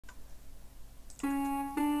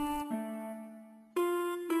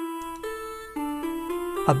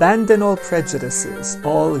Abandon all prejudices,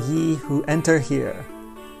 all ye who enter here.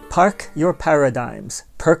 Park your paradigms,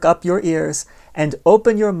 perk up your ears, and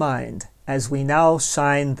open your mind as we now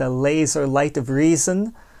shine the laser light of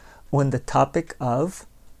reason on the topic of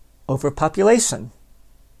overpopulation.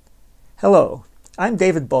 Hello, I'm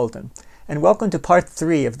David Bolton, and welcome to part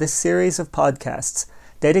 3 of this series of podcasts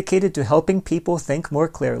dedicated to helping people think more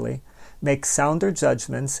clearly, make sounder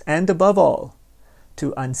judgments, and above all,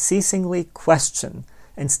 to unceasingly question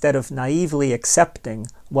instead of naively accepting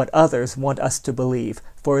what others want us to believe.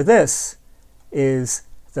 For this is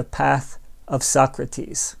the path of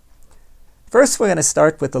Socrates. First, we're going to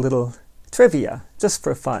start with a little trivia, just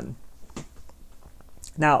for fun.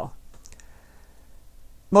 Now,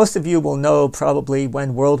 most of you will know probably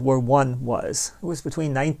when World War I was. It was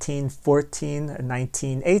between 1914 and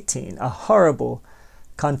 1918, a horrible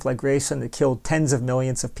conflagration that killed tens of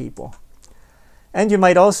millions of people. And you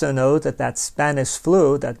might also know that Spanish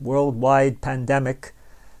flu, that worldwide pandemic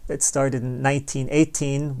that started in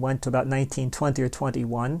 1918, went to about 1920 or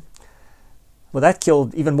 21. Well, that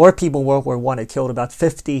killed even more people in World War I. It killed about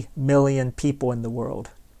 50 million people in the world.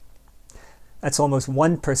 That's almost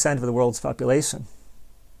 1% of the world's population.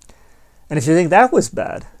 And if you think that was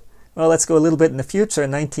bad, well, let's go a little bit in the future.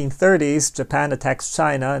 In the 1930s, Japan attacks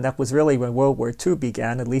China, and that was really when World War II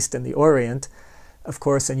began, at least in the Orient. Of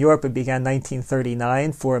course, in Europe, it began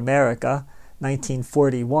 1939. For America,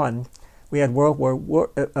 1941. We had World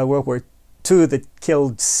War II that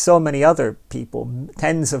killed so many other people,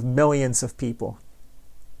 tens of millions of people.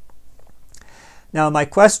 Now, my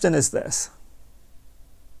question is this.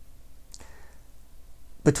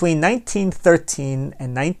 Between 1913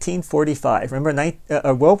 and 1945, remember,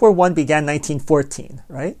 World War I began 1914,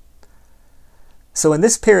 right? So in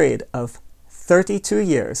this period of 32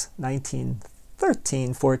 years,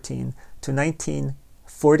 1913-14 to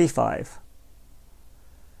 1945,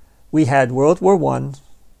 we had World War I,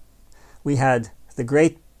 we had the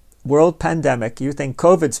great world pandemic. You think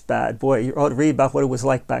COVID's bad, boy, you ought to read about what it was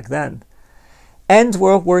like back then. And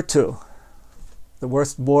World War II, the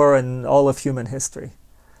worst war in all of human history.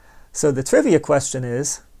 So the trivia question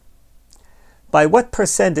is, by what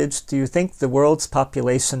percentage do you think the world's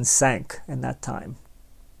population sank in that time?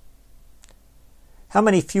 How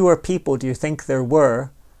many fewer people do you think there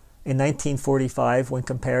were in 1945 when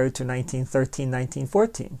compared to 1913,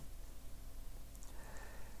 1914?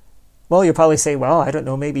 Well, you'll probably say, well, I don't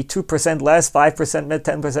know, maybe 2% less, 5%,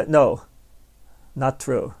 10%. No, not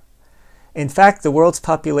true. In fact, the world's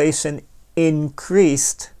population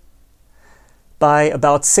increased by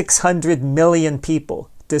about 600 million people,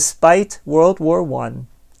 despite World War I,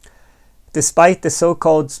 despite the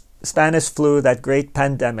so-called Spanish flu, that great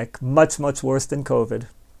pandemic, much, much worse than COVID,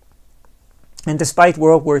 and despite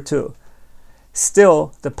World War II,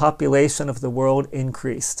 still the population of the world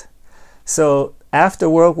increased. So after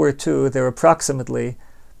World War II, there were approximately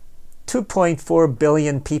 2.4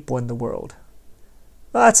 billion people in the world.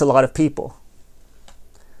 Well, that's a lot of people.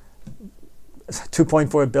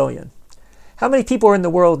 2.4 billion. How many people are in the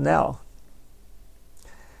world now?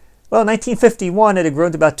 Well, in 1951, it had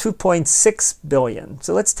grown to about 2.6 billion.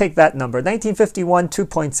 So let's take that number. 1951,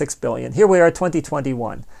 2.6 billion. Here we are,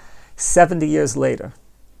 2021, 70 years later.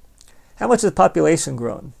 How much has the population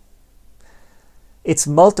grown? It's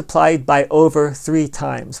multiplied by over 3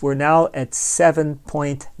 times. We're now at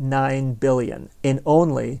 7.9 billion in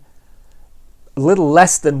only a little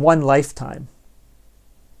less than one lifetime,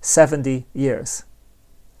 70 years.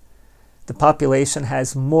 The population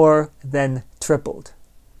has more than tripled.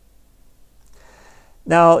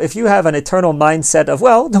 Now, if you have an eternal mindset of,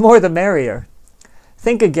 well, the more the merrier,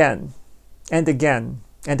 think again, and again,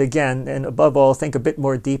 and again, and above all, think a bit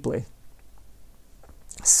more deeply.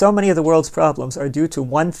 So many of the world's problems are due to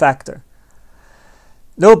one factor.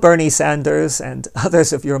 No, Bernie Sanders and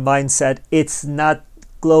others of your mindset, it's not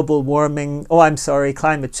global warming. Oh, I'm sorry,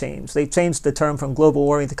 climate change. They changed the term from global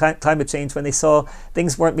warming to climate change when they saw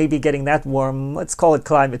things weren't maybe getting that warm. Let's call it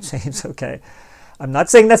climate change, okay? I'm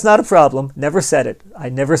not saying that's not a problem. Never said it. I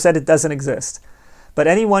never said it doesn't exist. But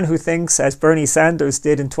anyone who thinks, as Bernie Sanders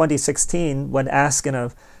did in 2016 when asked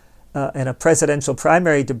in a presidential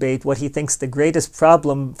primary debate what he thinks the greatest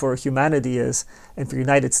problem for humanity is, and for the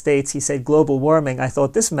United States, he said global warming. I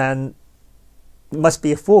thought, this man must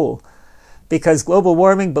be a fool. Because global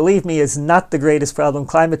warming, believe me, is not the greatest problem.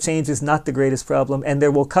 Climate change is not the greatest problem. And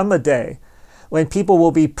there will come a day when people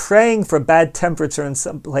will be praying for bad temperature in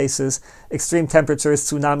some places, extreme temperatures,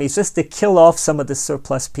 tsunamis, just to kill off some of the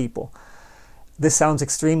surplus people. This sounds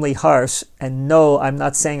extremely harsh, and no, I'm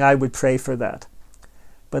not saying I would pray for that.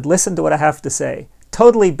 But listen to what I have to say.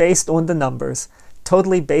 Totally based on the numbers,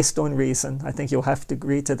 totally based on reason. I think you'll have to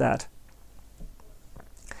agree to that.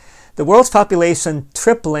 The world's population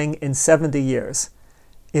tripling in 70 years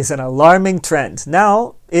is an alarming trend.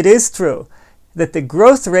 Now, it is true that the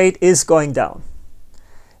growth rate is going down.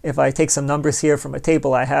 If I take some numbers here from a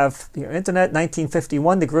table I have on the internet,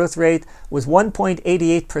 1951, the growth rate was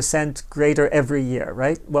 1.88% greater every year,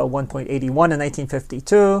 right? Well, 1.81 in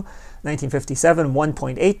 1952, 1957,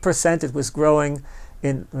 1.8%. It was growing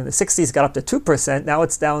in the 60s, got up to 2%. Now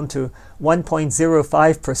it's down to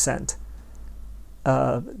 1.05%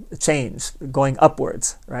 change, going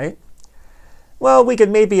upwards, right? Well, we could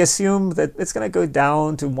maybe assume that it's going to go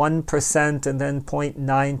down to 1% and then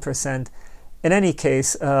 0.9%. In any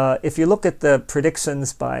case, if you look at the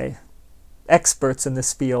predictions by experts in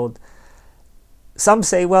this field, some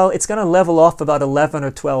say, well, it's going to level off about 11 or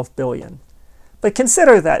 12 billion. But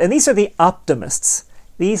consider that, and these are the optimists.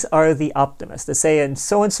 These are the optimists that say in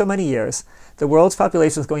so and so many years, the world's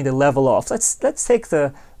population is going to level off. Let's take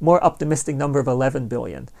the more optimistic number of 11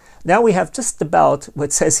 billion. Now we have just about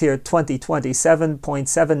what says here 2020,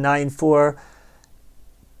 7.794,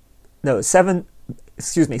 no, 7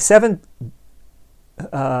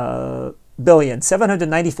 billion,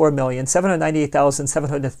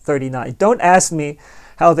 794,798,739. Don't ask me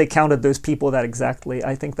how they counted those people that exactly.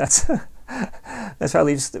 I think that's that's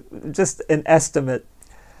probably just an estimate.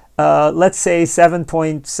 Let's say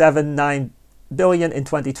 7.79 billion in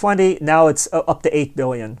 2020. Now it's up to 8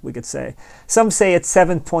 billion, we could say. Some say it's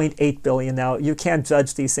 7.8 billion now. You can't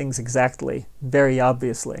judge these things exactly, very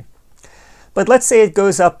obviously. But let's say it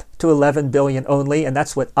goes up to 11 billion only, and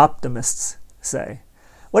that's what optimists say.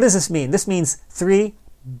 What does this mean? This means 3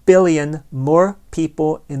 billion more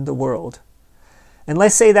people in the world. And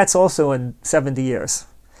let's say that's also in 70 years.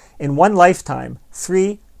 In one lifetime,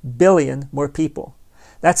 3 billion more people.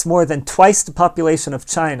 That's more than twice the population of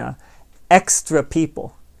China. Extra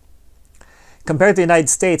people. Compared to the United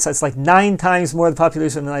States, that's like 9 times more the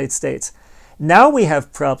population of the United States. Now we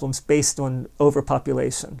have problems based on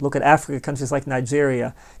overpopulation. Look at Africa, countries like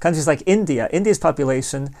Nigeria, countries like India. India's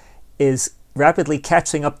population is rapidly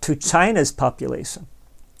catching up to China's population.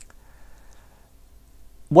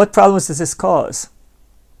 What problems does this cause?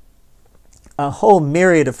 A whole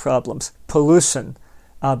myriad of problems. Pollution,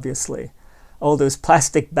 obviously. All those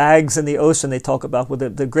plastic bags in the ocean they talk about, well,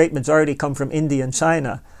 the great majority come from India and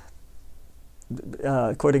China,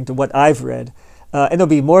 according to what I've read. And there'll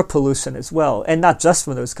be more pollution as well, and not just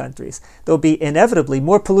from those countries. There'll be inevitably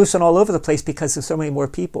more pollution all over the place because there's so many more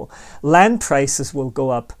people. Land prices will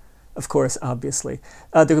go up, of course, obviously.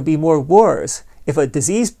 There will be more wars. If a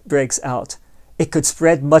disease breaks out, it could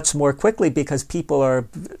spread much more quickly because people are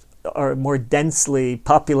more densely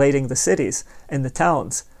populating the cities and the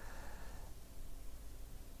towns.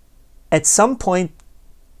 At some point,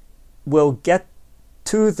 we'll get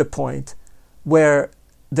to the point where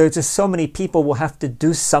there's just so many people will have to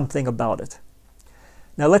do something about it.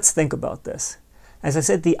 Now let's think about this. As I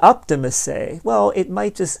said, the optimists say, well, it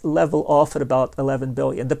might just level off at about 11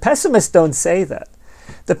 billion. The pessimists don't say that.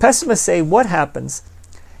 The pessimists say, what happens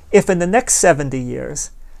if in the next 70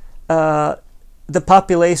 years, the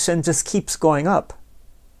population just keeps going up?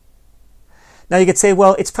 Now you could say,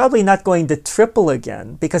 well, it's probably not going to triple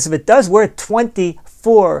again, because if it does, we're at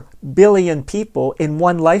 24 billion people in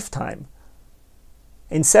one lifetime.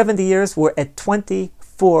 In 70 years, we're at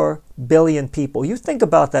 24 billion people. You think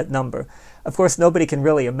about that number. Of course, nobody can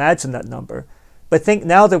really imagine that number. But think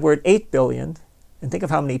now that we're at 8 billion, and think of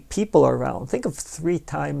how many people are around. Think of 3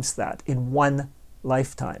 times that in one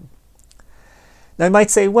lifetime. Now you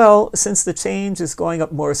might say, well, since the change is going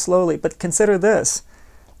up more slowly, but consider this.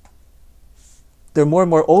 There are more and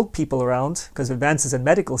more old people around because of advances in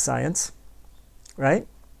medical science, right?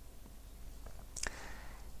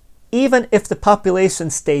 Even if the population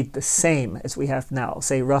stayed the same as we have now,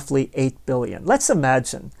 say roughly 8 billion, let's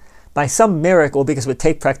imagine by some miracle, because it would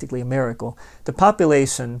take practically a miracle, the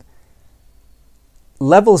population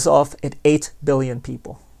levels off at 8 billion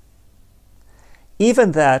people.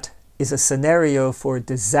 Even that is a scenario for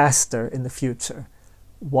disaster in the future.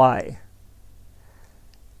 Why?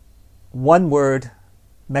 One word,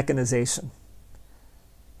 mechanization.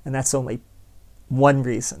 And that's only one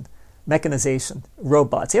reason. Mechanization,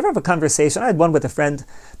 robots. You ever have a conversation? I had one with a friend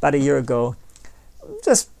about a year ago,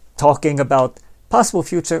 just talking about possible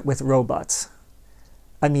future with robots.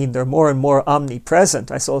 I mean, they're more and more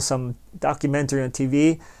omnipresent. I saw some documentary on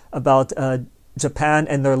TV about Japan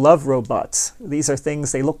and their love robots. These are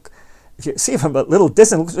things, they look, if you see from a little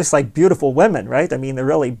distance, it looks just like beautiful women, right? I mean, they're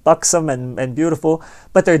really buxom and beautiful,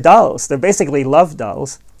 but they're dolls. They're basically love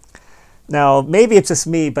dolls. Now, maybe it's just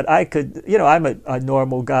me, but I could, I'm a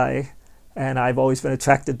normal guy. and I've always been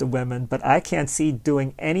attracted to women, but I can't see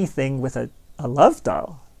doing anything with a love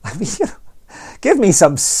doll. I mean, give me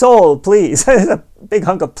some soul, please. A big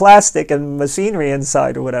hunk of plastic and machinery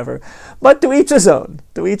inside or whatever. But to each his own.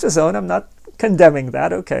 To each his own. I'm not condemning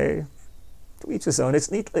that. Okay. To each his own.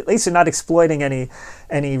 It's neat. At least you're not exploiting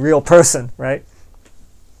any real person, right?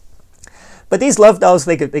 But these love dolls,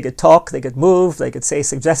 they could talk, they could move, they could say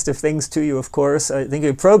suggestive things to you, of course. I think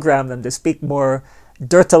you could program them to speak more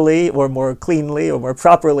dirtily or more cleanly or more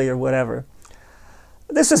properly or whatever.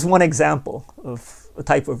 This is one example of a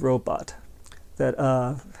type of robot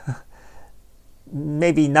that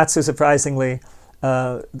maybe not so surprisingly,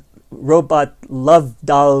 robot love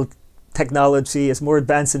doll technology is more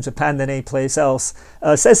advanced in Japan than any place else.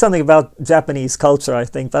 Says something about Japanese culture, I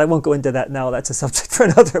think, but I won't go into that now. That's a subject for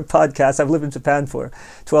another podcast. I've lived in Japan for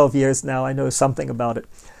 12 years now. I know something about it.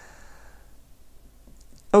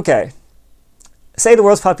 Okay. Say the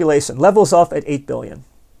world's population levels off at 8 billion.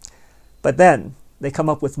 But then they come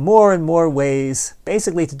up with more and more ways,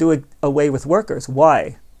 basically to do away with workers.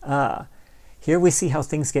 Why? Here we see how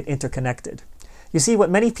things get interconnected. You see, what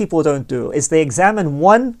many people don't do is they examine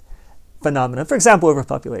one phenomenon, for example,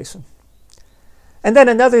 overpopulation. And then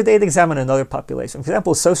another day they examine another population. For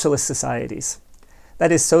example, socialist societies.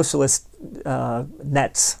 That is socialist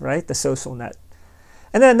nets, right? The social net.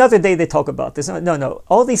 And then another day they talk about this. No.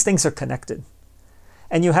 All these things are connected.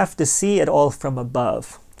 And you have to see it all from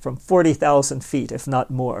above, from 40,000 feet, if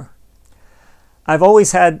not more. I've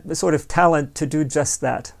always had the sort of talent to do just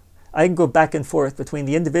that. I can go back and forth between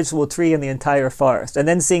the individual tree and the entire forest, and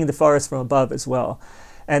then seeing the forest from above as well.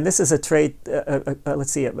 And this is a trait,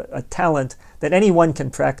 a talent that anyone can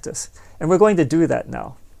practice. And we're going to do that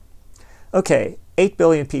now. Okay, 8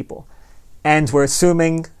 billion people. And we're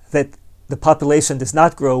assuming that the population does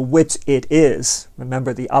not grow, which it is.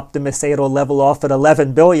 Remember, the optimists say it'll level off at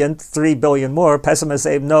 11 billion, 3 billion more. Pessimists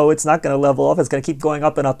say, no, it's not going to level off. It's going to keep going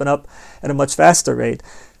up and up and up at a much faster rate.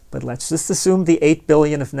 But let's just assume the 8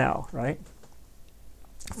 billion of now, right?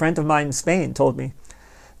 A friend of mine in Spain told me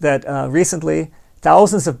that recently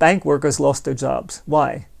thousands of bank workers lost their jobs.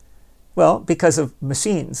 Why? Well, because of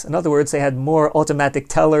machines. In other words, they had more automatic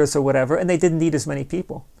tellers or whatever, and they didn't need as many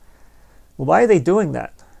people. Well, why are they doing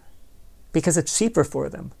that? Because it's cheaper for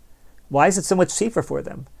them. Why is it so much cheaper for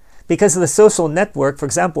them? Because of the social network. For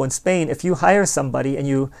example, in Spain, if you hire somebody and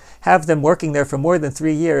you have them working there for more than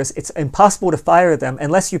 3 years, it's impossible to fire them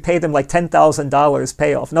unless you pay them like $10,000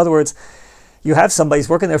 payoff. In other words, you have somebody who's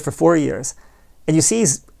working there for 4 years, and you see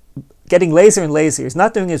he's getting lazier and lazier. He's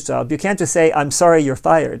not doing his job. You can't just say, I'm sorry, you're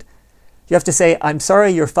fired. You have to say, I'm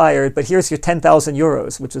sorry, you're fired, but here's your 10,000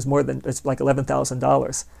 euros, which is it's like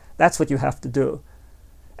 $11,000. That's what you have to do.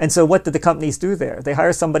 And so what do the companies do there? They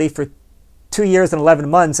hire somebody for 2 years and 11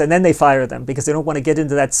 months, and then they fire them because they don't want to get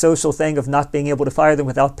into that social thing of not being able to fire them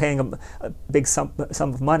without paying them a big sum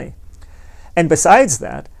of money. And besides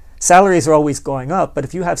that, salaries are always going up, but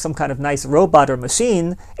if you have some kind of nice robot or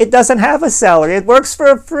machine, it doesn't have a salary. It works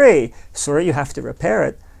for free. Sure, you have to repair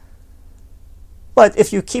it. But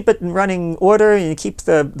if you keep it in running order and you keep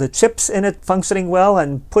the chips in it functioning well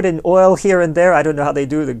and put in oil here and there, I don't know how they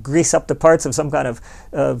do to grease up the parts of some kind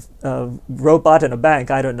of robot in a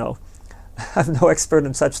bank. I don't know. I'm no expert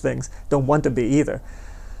in such things. Don't want to be either.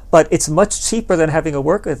 But it's much cheaper than having a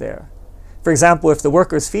worker there. For example, if the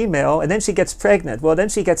worker's female and then she gets pregnant, well, then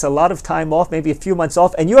she gets a lot of time off, maybe a few months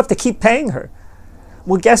off, and you have to keep paying her.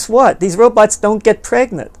 Well, guess what? These robots don't get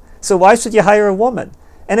pregnant. So why should you hire a woman?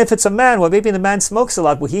 And if it's a man, well, maybe the man smokes a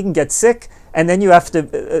lot. Well, he can get sick, and then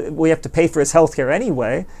we have to pay for his health care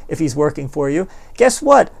anyway if he's working for you. Guess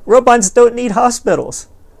what? Robots don't need hospitals.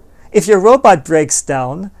 If your robot breaks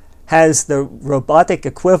down, has the robotic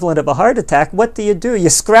equivalent of a heart attack, what do? You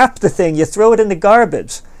scrap the thing, you throw it in the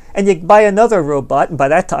garbage, and you buy another robot, and by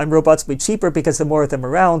that time robots will be cheaper because the more of them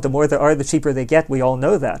around, the more there are, the cheaper they get. We all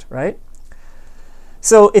know that, right?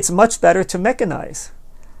 So it's much better to mechanize.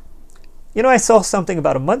 You know, I saw something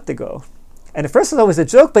about a month ago, and at first I thought it was a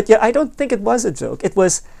joke, but yet I don't think it was a joke. It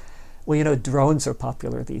was, well, you know, drones are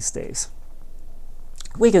popular these days.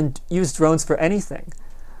 We can use drones for anything.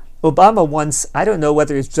 Obama once, I don't know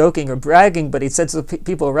whether he's joking or bragging, but he said to the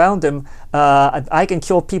people around him, I can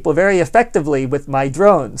kill people very effectively with my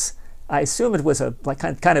drones. I assume it was a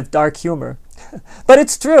kind of dark humor. But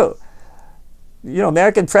it's true. You know,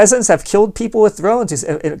 American presidents have killed people with drones.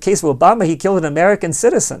 In the case of Obama, he killed an American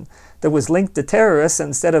citizen that was linked to terrorists.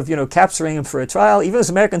 Instead of, capturing him for a trial, even as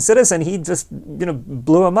an American citizen, he just,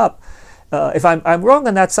 blew him up. If I'm wrong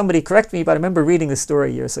on that, somebody correct me, but I remember reading this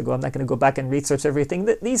story years ago. I'm not going to go back and research everything.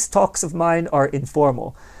 These talks of mine are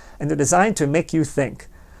informal, and they're designed to make you think.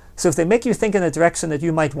 So if they make you think in a direction that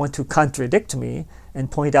you might want to contradict me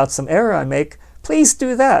and point out some error I make, please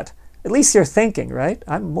do that. At least you're thinking, right?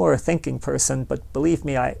 I'm more a thinking person, but believe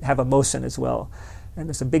me, I have emotion as well. And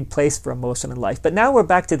there's a big place for emotion in life. But now we're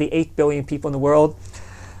back to the 8 billion people in the world.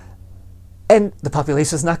 And the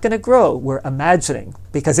population is not going to grow. We're imagining,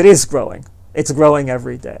 because it is growing. It's growing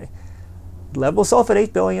every day. Levels off at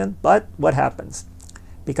 8 billion, but what happens?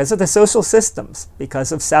 Because of the social systems,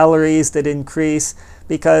 because of salaries that increase,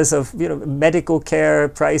 because of medical care,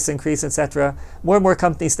 price increase, etc., more and more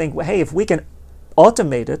companies think, well, hey, if we can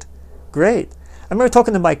automate it, great. I remember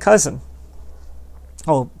talking to my cousin,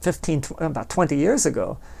 about 20 years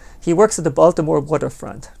ago. He works at the Baltimore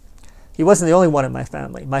waterfront. He wasn't the only one in my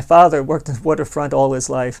family. My father worked at the waterfront all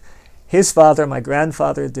his life. His father, my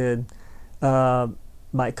grandfather did.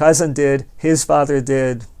 My cousin did. His father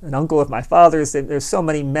did. An uncle of my father's did. There's so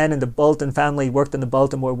many men in the Bolton family who worked in the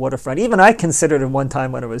Baltimore waterfront. Even I considered it one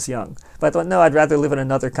time when I was young. But I thought, no, I'd rather live in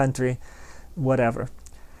another country. Whatever.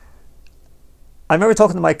 I remember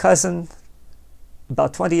talking to my cousin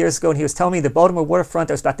about 20 years ago, and he was telling me the Baltimore waterfront,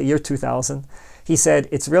 that was about the year 2000. He said,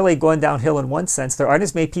 it's really going downhill in one sense. There aren't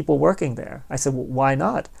as many people working there. I said, well, why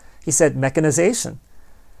not? He said, mechanization.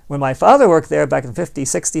 When my father worked there back in the 50s,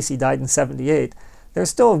 60s, he died in 78, there's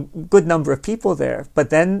still a good number of people there. But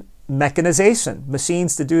then mechanization,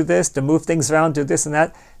 machines to do this, to move things around, do this and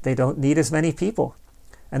that, they don't need as many people.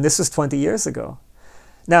 And this was 20 years ago.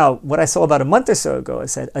 Now, what I saw about a month or so ago, I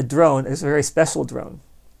said, a drone is a very special drone.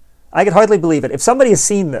 I could hardly believe it. If somebody has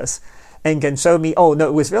seen this and can show me, oh, no,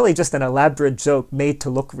 it was really just an elaborate joke made to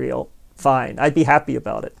look real, fine. I'd be happy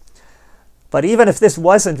about it. But even if this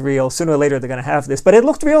wasn't real, sooner or later they're going to have this. But it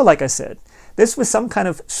looked real, like I said. This was some kind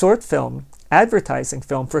of short film, advertising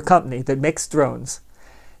film for a company that makes drones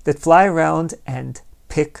that fly around and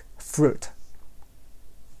pick fruit.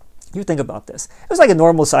 You think about this. It was like a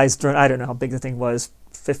normal-sized drone. I don't know how big the thing was,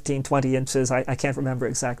 15, 20 inches. I can't remember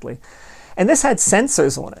exactly. And this had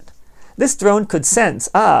sensors on it. This drone could sense,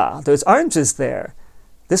 there's oranges there.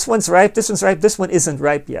 This one's ripe, this one isn't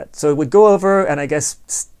ripe yet. So it would go over and I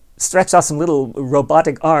guess stretch out some little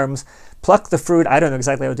robotic arms, pluck the fruit, I don't know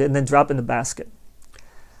exactly how it did, and then drop in the basket.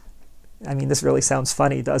 I mean, this really sounds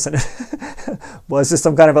funny, doesn't it? Was this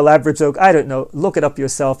some kind of elaborate joke? I don't know. Look it up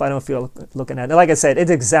yourself. I don't feel looking at it. Like I said,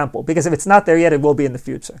 it's an example, because if it's not there yet, it will be in the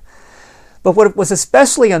future. But what was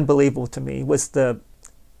especially unbelievable to me was the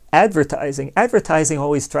advertising. Advertising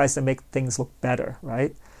always tries to make things look better,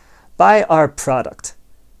 right? Buy our product.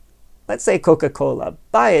 Let's say Coca-Cola.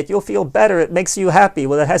 Buy it. You'll feel better. It makes you happy.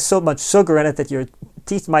 Well, it has so much sugar in it that your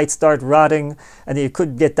teeth might start rotting and you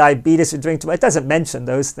could get diabetes if you drink too much. It doesn't mention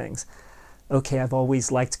those things. Okay, I've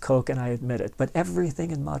always liked Coke and I admit it. But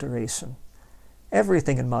everything in moderation.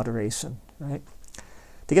 Everything in moderation, right?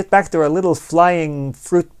 To get back to our little flying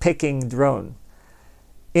fruit-picking drone.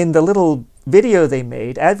 In the little video they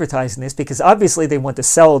made advertising this, because obviously they want to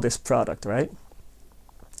sell this product, right?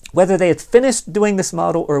 Whether they had finished doing this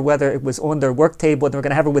model or whether it was on their work table and they were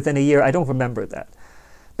going to have it within a year, I don't remember that.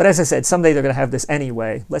 But as I said, someday they're going to have this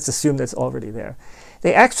anyway. Let's assume that's already there.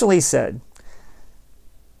 They actually said,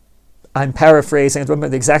 I'm paraphrasing, I don't remember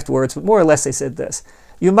the exact words, but more or less they said this.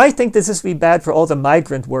 You might think this would be bad for all the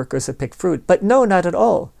migrant workers that pick fruit, but no, not at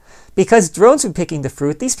all. Because drones are picking the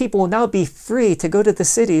fruit, these people will now be free to go to the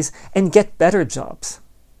cities and get better jobs.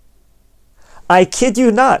 I kid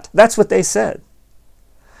you not. That's what they said.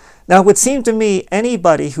 Now, it would seem to me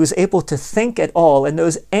anybody who's able to think at all and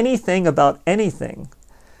knows anything about anything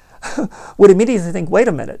would immediately think, wait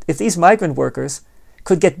a minute, if these migrant workers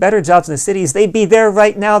could get better jobs in the cities, they'd be there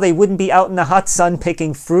right now. They wouldn't be out in the hot sun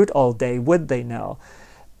picking fruit all day, would they now?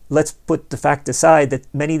 Let's put the fact aside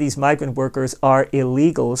that many of these migrant workers are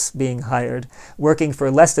illegals being hired, working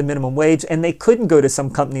for less than minimum wage, and they couldn't go to some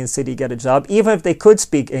company in the city to get a job, even if they could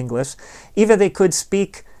speak English, even if they could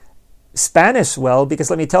speak Spanish well, because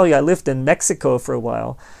let me tell you, I lived in Mexico for a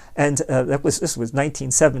while, and this was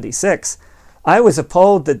 1976. I was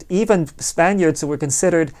appalled that even Spaniards who were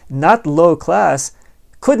considered not low class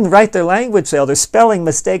couldn't write their language well. There's spelling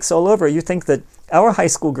mistakes all over. You think that our high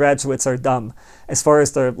school graduates are dumb as far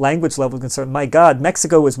as their language level is concerned. My God,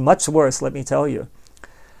 Mexico was much worse, let me tell you.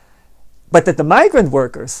 But that the migrant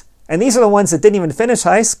workers, and these are the ones that didn't even finish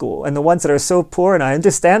high school, and the ones that are so poor, and I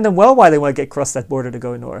understand them well why they want to get across that border to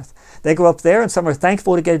go north. They go up there, and some are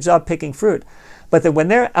thankful to get a job picking fruit. But that when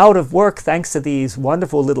they're out of work, thanks to these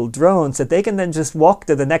wonderful little drones, that they can then just walk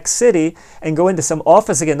to the next city and go into some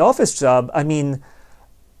office and get an office job. I mean,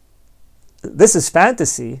 this is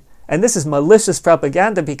fantasy. And this is malicious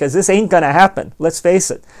propaganda, because this ain't going to happen. Let's face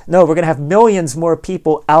it. No, we're going to have millions more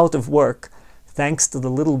people out of work thanks to the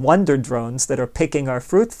little wonder drones that are picking our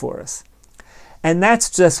fruit for us. And that's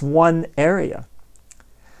just one area.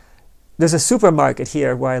 There's a supermarket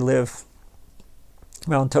here where I live,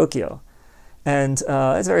 around Tokyo. And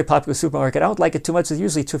it's a very popular supermarket. I don't like it too much. It's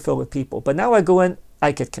usually too filled with people. But now I go in,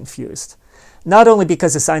 I get confused. Not only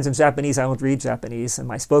because the signs in Japanese, I don't read Japanese, and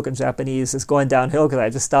my spoken Japanese is going downhill because I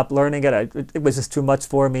just stopped learning it. It was just too much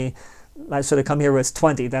for me. I should have come here when I was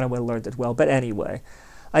 20, then I would have learned it well. But anyway,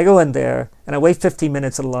 I go in there, and I wait 15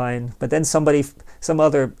 minutes in line, but then some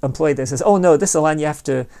other employee there says, oh no, this is a line you have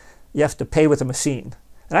to pay with a machine.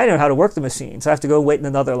 And I don't know how to work the machine, so I have to go wait in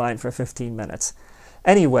another line for 15 minutes.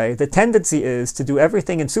 Anyway, the tendency is to do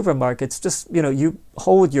everything in supermarkets, just, you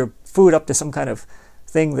hold your food up to some kind of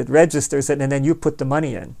thing that registers it, and then you put the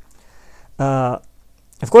money in.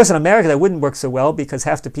 Of course, in America, that wouldn't work so well because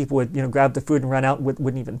half the people would, grab the food and run out and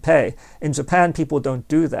wouldn't even pay. In Japan, people don't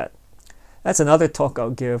do that. That's another talk I'll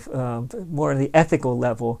give, more on the ethical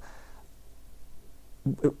level.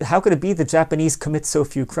 How could it be the Japanese commit so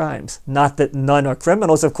few crimes? Not that none are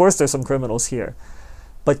criminals. Of course, there's some criminals here.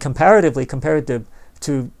 But comparatively, compared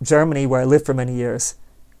to Germany, where I lived for many years,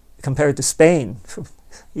 compared to Spain,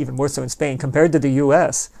 even more so in Spain, compared to the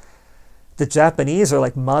US, the Japanese are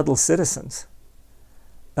like model citizens.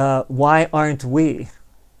 Why aren't we?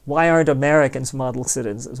 Why aren't Americans model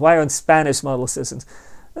citizens? Why aren't Spanish model citizens?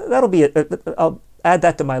 That'll be it. I'll add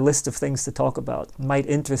that to my list of things to talk about. It might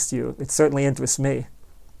interest you. It certainly interests me.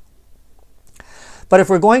 But if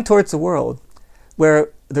we're going towards a world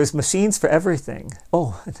where there's machines for everything,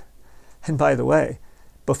 and by the way,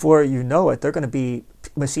 before you know it, they're going to be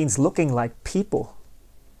machines looking like people.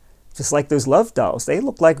 Just like those love dolls. They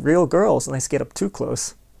look like real girls unless you get up too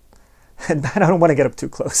close. And I don't want to get up too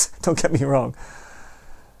close. Don't get me wrong.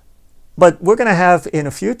 But we're going to have in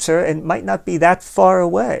a future, and it might not be that far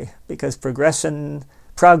away, because progress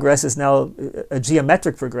is now a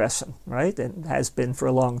geometric progression, right? And has been for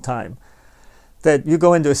a long time. That you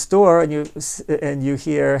go into a store and you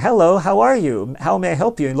hear, hello, how are you? How may I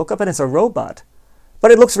help you? And look up and it's a robot.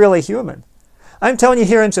 But it looks really human. I'm telling you,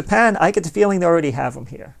 here in Japan, I get the feeling they already have them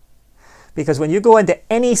here. Because when you go into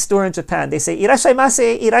any store in Japan, they say,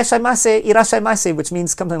 irashaimase, irashaimase, irashaimase, which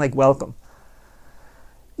means something like welcome.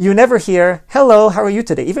 You never hear, hello, how are you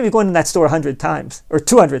today? Even if you go into that store 100 times or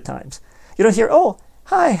 200 times. You don't hear, oh,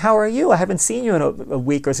 hi, how are you? I haven't seen you in a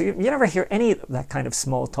week or so. You never hear any of that kind of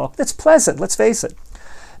small talk. That's pleasant, let's face it.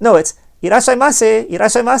 No, it's irashaimase,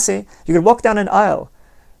 irashaimase. You could walk down an aisle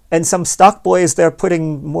and some stock boy is there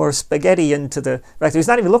putting more spaghetti into the rack. He's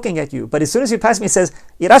not even looking at you. But as soon as you pass me, he says,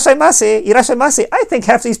 irashaimase, irashaimase. I think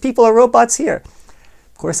half these people are robots here.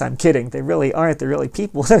 Of course, I'm kidding. They really aren't. They're really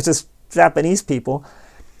people. They're just Japanese people.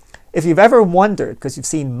 If you've ever wondered, because you've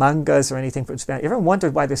seen mangas or anything from Japan, you ever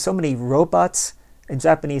wondered why there's so many robots in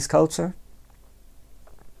Japanese culture?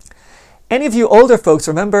 Any of you older folks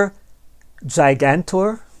remember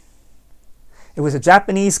Gigantor? It was a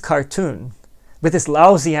Japanese cartoon with this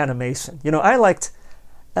lousy animation. I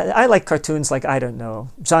like cartoons like, I don't know,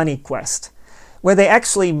 Johnny Quest, where they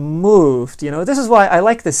actually moved. This is why I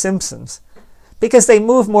like The Simpsons, because they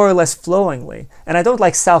move more or less flowingly. And I don't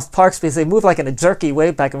like South Park because they move like in a jerky way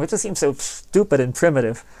back, and it just seems so stupid and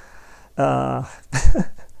primitive. I'm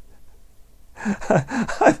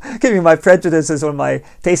giving you my prejudices on my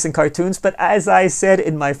taste in cartoons, but as I said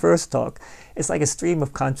in my first talk, it's like a stream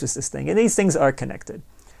of consciousness thing, and these things are connected.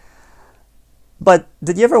 But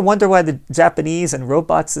did you ever wonder why the Japanese and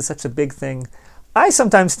robots is such a big thing? I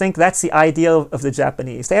sometimes think that's the ideal of the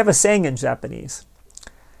Japanese. They have a saying in Japanese,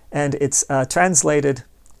 and it's translated,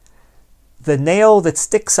 the nail that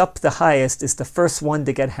sticks up the highest is the first one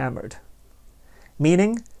to get hammered.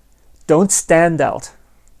 Meaning, don't stand out.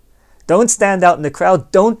 Don't stand out in the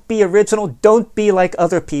crowd. Don't be original. Don't be like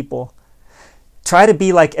other people. Try to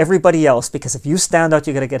be like everybody else, because if you stand out,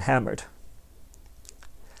 you're going to get hammered.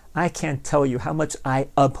 I can't tell you how much I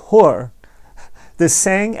abhor this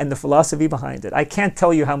saying and the philosophy behind it. I can't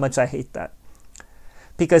tell you how much I hate that.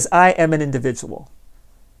 Because I am an individual.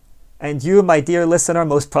 And you, my dear listener,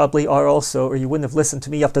 most probably are also, or you wouldn't have listened to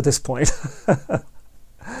me up to this point.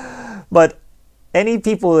 But any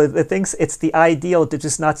people that thinks it's the ideal to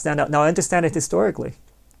just not stand out. Now, I understand it historically.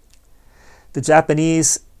 The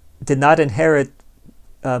Japanese did not inherit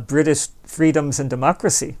British freedoms and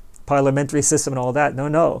democracy, parliamentary system and all that.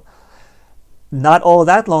 No. Not all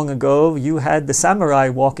that long ago, you had the samurai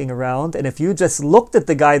walking around, and if you just looked at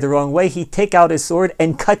the guy the wrong way, he'd take out his sword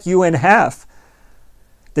and cut you in half.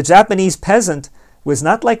 The Japanese peasant was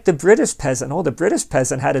not like the British peasant. Oh, the British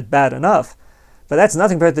peasant had it bad enough, but that's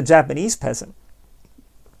nothing compared to the Japanese peasant.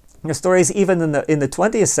 There are stories even in the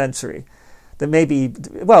 20th century that maybe,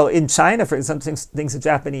 well, in China, for some things the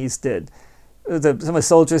Japanese did, some of the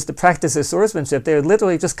soldiers, to practice their swordsmanship, they would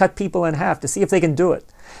literally just cut people in half to see if they can do it.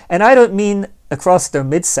 And I don't mean across their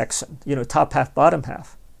midsection, top half, bottom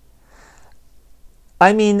half.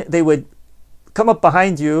 I mean they would come up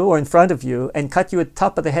behind you or in front of you and cut you at the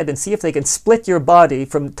top of the head and see if they can split your body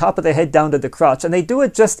from the top of the head down to the crotch. And they do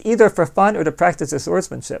it just either for fun or to practice their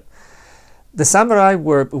swordsmanship. The samurai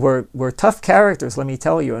were tough characters, let me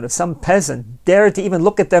tell you. And if some peasant dared to even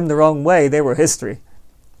look at them the wrong way, they were history.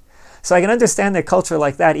 So I can understand a culture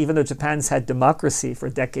like that, even though Japan's had democracy for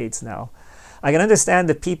decades now. I can understand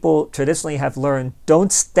that people traditionally have learned,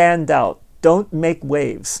 don't stand out, don't make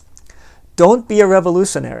waves, don't be a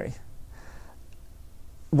revolutionary.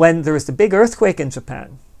 When there was the big earthquake in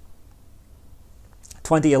Japan,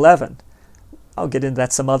 2011, I'll get into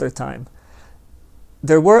that some other time,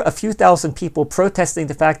 there were a few thousand people protesting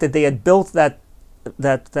the fact that they had built that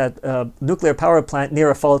nuclear power plant near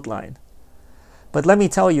a fault line. But let me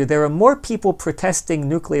tell you, there were more people protesting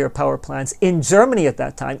nuclear power plants in Germany at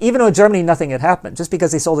that time, even though in Germany nothing had happened, just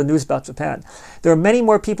because they saw the news about Japan. There were many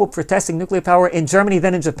more people protesting nuclear power in Germany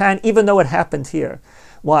than in Japan, even though it happened here.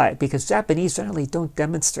 Why? Because Japanese generally don't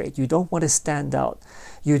demonstrate. You don't want to stand out.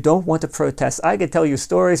 You don't want to protest. I could tell you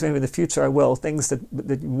stories, maybe in the future I will, things that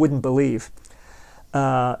you wouldn't believe.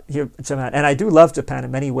 Here in Japan. And I do love Japan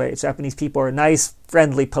in many ways. Japanese people are nice,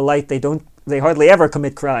 friendly, polite. They hardly ever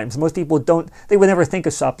commit crimes. Most people they would never think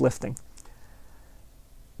of shoplifting.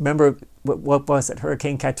 Remember, what was it?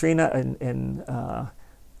 Hurricane Katrina in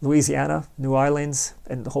Louisiana, New Orleans,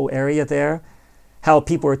 and the whole area there. How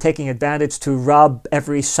people were taking advantage to rob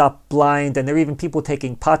every shop blind, and there were even people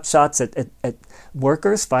taking pot shots at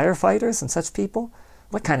workers, firefighters, and such people.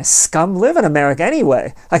 What kind of scum live in America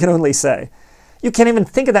anyway? I can only say. You can't even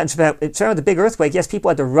think of that in Japan. In China, the big earthquake, yes, people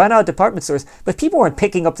had to run out of department stores, but people weren't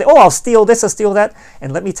picking up, I'll steal this, I'll steal that.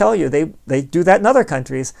 And let me tell you, they do that in other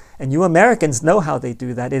countries, and you Americans know how they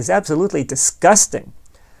do that. It is absolutely disgusting.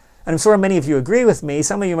 And I'm sure many of you agree with me.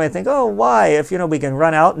 Some of you might think, oh, why? If, we can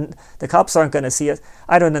run out and the cops aren't going to see us.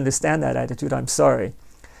 I don't understand that attitude, I'm sorry.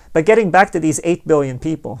 But getting back to these 8 billion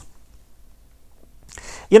people.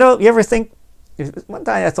 You ever think, one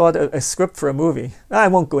time I thought a script for a movie. I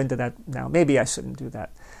won't go into that now. Maybe I shouldn't do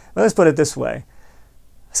that. But let's put it this way.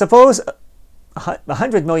 Suppose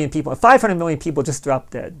 100 million people, 500 million people just drop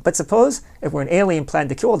dead. But suppose if we're an alien plan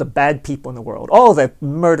to kill all the bad people in the world, all the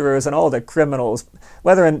murderers and all the criminals,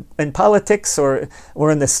 whether in politics or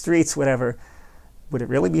in the streets, whatever, would it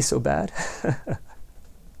really be so bad?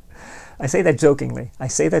 I say that jokingly,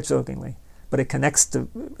 but it connects to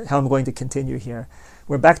how I'm going to continue here.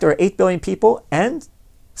 We're back to our 8 billion people, and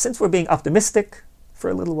since we're being optimistic for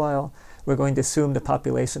a little while, we're going to assume the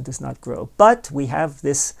population does not grow. But we have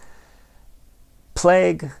this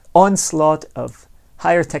plague, onslaught of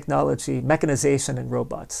higher technology, mechanization, and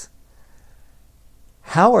robots.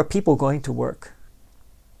 How are people going to work?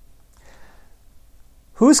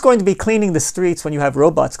 Who's going to be cleaning the streets when you have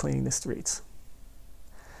robots cleaning the streets?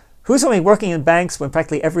 Who's going to be working in banks when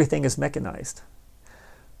practically everything is mechanized?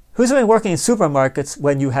 Who's going to be working in supermarkets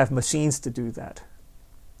when you have machines to do that?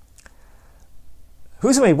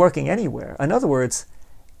 Who's going to be working anywhere? In other words,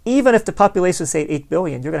 even if the population is, say, 8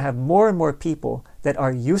 billion, you're going to have more and more people that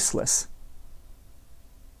are useless.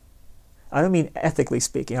 I don't mean ethically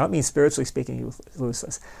speaking. I don't mean spiritually speaking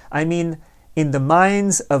useless. I mean in the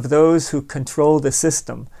minds of those who control the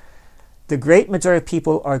system. The great majority of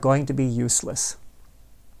people are going to be useless.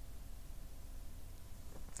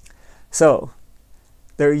 So,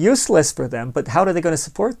 they're useless for them, but how are they going to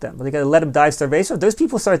support them? Are they going to let them die of starvation? If those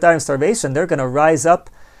people start dying of starvation, they're going to rise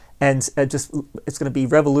up and it's going to be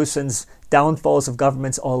revolutions, downfalls of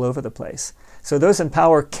governments all over the place. So those in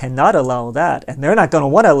power cannot allow that, and they're not going to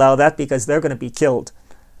want to allow that because they're going to be killed.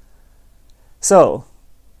 So,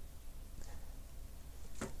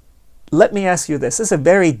 let me ask you this. This is a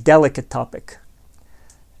very delicate topic,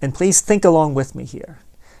 and please think along with me here.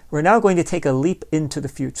 We're now going to take a leap into the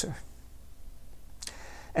future.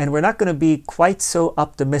 And we're not going to be quite so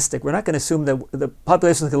optimistic. We're not going to assume that the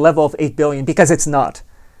population is going to level off 8 billion, because it's not.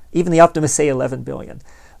 Even the optimists say 11 billion.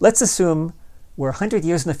 Let's assume we're 100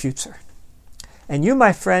 years in the future. And you,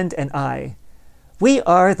 my friend, and I, we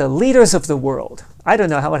are the leaders of the world. I don't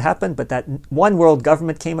know how it happened, but that one world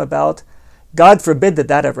government came about. God forbid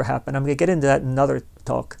that ever happened. I'm going to get into that in another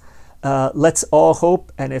talk. Let's all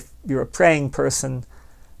hope, and if you're a praying person,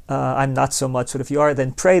 I'm not so much, but if you are,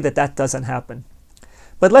 then pray that doesn't happen.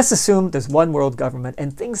 But let's assume there's one world government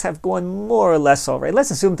and things have gone more or less all right.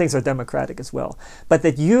 Let's assume things are democratic as well. But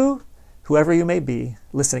that you, whoever you may be,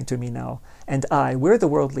 listening to me now, and I, we're the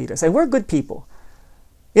world leaders. And we're good people.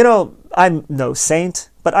 You know, I'm no saint,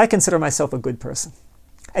 but I consider myself a good person.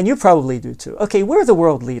 And you probably do too. Okay, we're the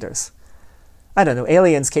world leaders. I don't know,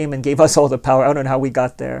 aliens came and gave us all the power. I don't know how we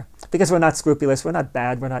got there. Because we're not scrupulous, we're not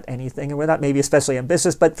bad, we're not anything, and we're not maybe especially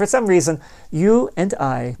ambitious, but for some reason, you and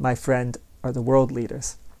I, my friend, are the world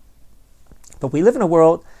leaders. But we live in a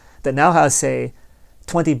world that now has, say,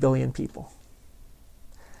 20 billion people.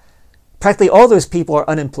 Practically all those people are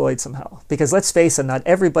unemployed somehow. Because let's face it, not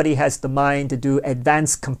everybody has the mind to do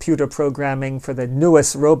advanced computer programming for the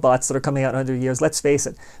newest robots that are coming out in 100 years. Let's face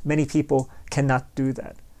it, many people cannot do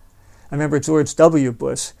that. I remember George W.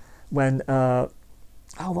 Bush when,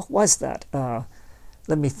 what was that?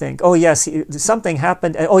 Let me think. Oh, yes, something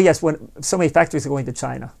happened. Oh, yes, when so many factories are going to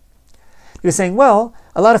China. He was saying, well,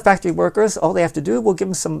 a lot of factory workers, all they have to do,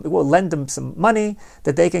 we'll lend them some money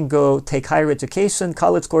that they can go take higher education,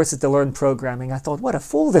 college courses to learn programming. I thought, what a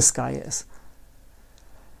fool this guy is.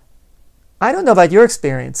 I don't know about your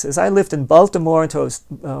experiences. I lived in Baltimore until I was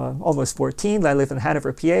almost 14. I lived in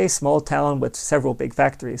Hanover, PA, small town with several big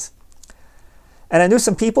factories. And I knew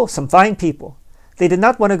some people, some fine people. They did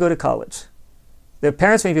not want to go to college. Their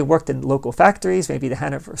parents maybe worked in local factories, maybe the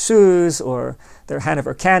Hanover Shoes or their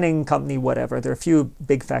Hanover Canning Company, whatever. There are a few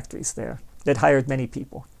big factories there that hired many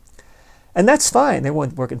people. And that's fine. They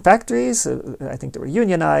wanted to work in factories. I think they were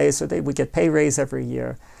unionized, or they would get pay raise every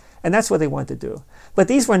year. And that's what they wanted to do. But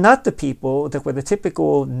these were not the people that were the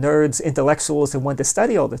typical nerds, intellectuals that wanted to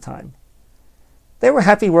study all the time. They were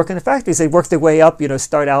happy working in factories. They worked their way up,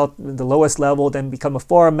 start out at the lowest level, then become a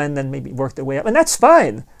foreman, then maybe work their way up. And that's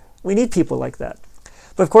fine. We need people like that.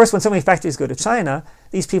 But of course, when so many factories go to China,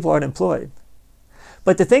 these people aren't employed.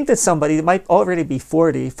 But to think that somebody that might already be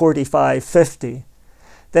 40, 45, 50,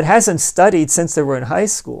 that hasn't studied since they were in high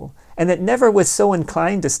school, and that never was so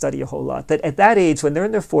inclined to study a whole lot, that at that age, when they're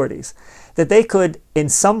in their 40s, that they could, in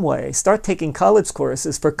some way, start taking college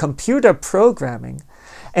courses for computer programming,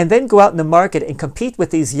 and then go out in the market and compete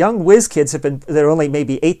with these young whiz kids they're only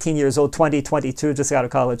maybe 18 years old, 20, 22, just out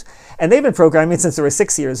of college. And they've been programming since they were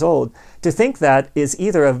 6 years old. To think that is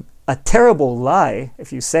either a terrible lie,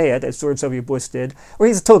 if you say it, as George W. Bush did, or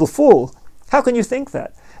he's a total fool. How can you think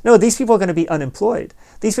that? No, these people are going to be unemployed.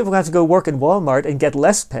 These people are going to have to go work in Walmart and get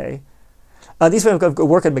less pay. These people are going to go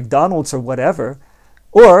work at McDonald's or whatever.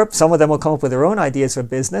 Or some of them will come up with their own ideas for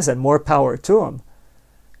business, and more power to them.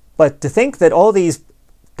 But to think that all these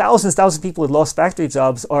thousands of people who lost factory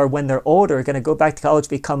jobs are, when they're older, going to go back to college,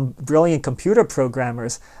 become brilliant computer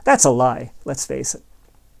programmers, that's a lie, let's face it.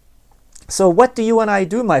 So what do you and I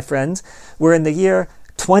do, my friends? We're in the year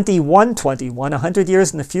 2121, 100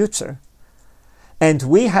 years in the future. And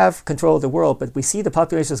we have control of the world, but we see the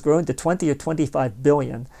population has grown to 20 or 25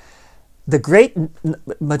 billion. The great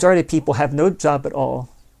majority of people have no job at all.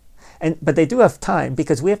 But they do have time,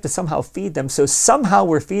 because we have to somehow feed them. So somehow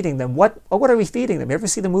we're feeding them. What are we feeding them? You ever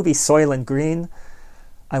see the movie Soylent Green?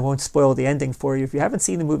 I won't spoil the ending for you. If you haven't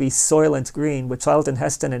seen the movie Soylent Green with Charlton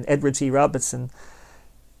Heston and Edward G. Robinson,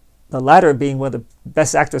 the latter being one of the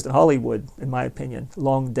best actors in Hollywood, in my opinion,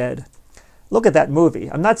 long dead. Look at that movie.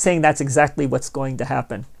 I'm not saying that's exactly what's going to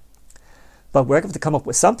happen. But we're going to have to come up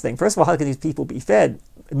with something. First of all, how can these people be fed?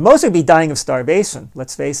 Most will be dying of starvation,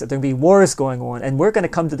 let's face it. There will be wars going on. And we're going to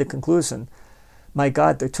come to the conclusion, my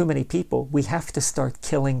God, there are too many people. We have to start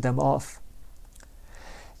killing them off.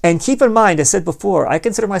 And keep in mind, I said before, I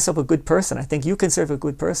consider myself a good person. I think you consider a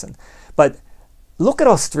good person. But look at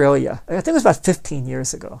Australia. I think it was about 15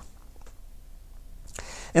 years ago.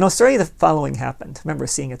 In Australia, the following happened. I remember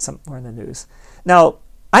seeing it somewhere in the news. Now,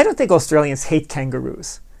 I don't think Australians hate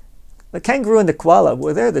kangaroos. The kangaroo and the koala,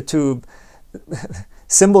 well, they're the two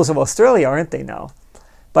symbols of Australia, aren't they now?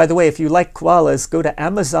 By the way, if you like koalas, go to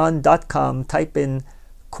Amazon.com, type in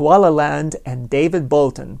Koala Land and David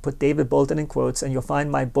Bolton. Put David Bolton in quotes, and you'll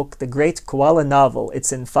find my book, The Great Koala Novel.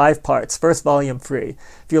 It's in 5 parts, first volume free.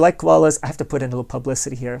 If you like koalas, I have to put in a little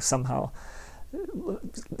publicity here somehow.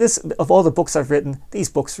 This, of all the books I've written, these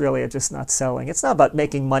books really are just not selling. It's not about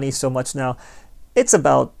making money so much now. It's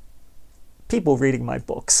about people reading my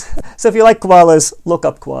books. So if you like koalas, look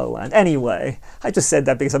up Koala Land. Anyway, I just said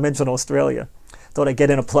that because I mentioned Australia. Thought I'd get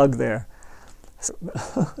in a plug there. So,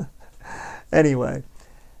 anyway,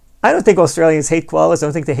 I don't think Australians hate koalas. I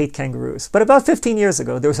don't think they hate kangaroos. But about 15 years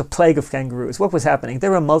ago, there was a plague of kangaroos. What was happening? They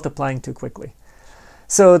were multiplying too quickly.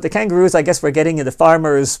 So the kangaroos, I guess, were getting into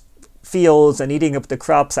farmers' fields and eating up the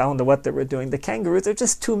crops. I don't know what they were doing. The kangaroos, there are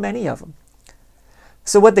just too many of them.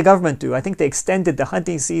 So what did the government do? I think they extended the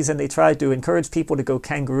hunting season. They tried to encourage people to go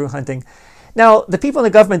kangaroo hunting. Now, the people in the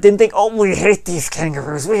government didn't think, oh, we hate these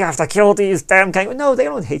kangaroos. We have to kill these damn kangaroos. No, they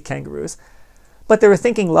don't hate kangaroos. But they were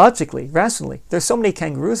thinking logically, rationally. There's so many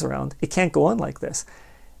kangaroos around. It can't go on like this.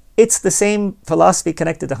 It's the same philosophy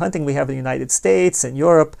connected to hunting we have in the United States and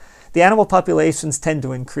Europe. The animal populations tend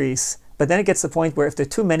to increase, but then it gets to the point where if there are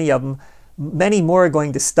too many of them, many more are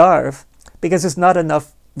going to starve because there's not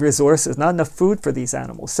enough resources, not enough food for these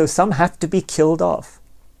animals. So some have to be killed off.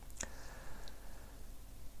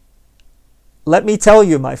 Let me tell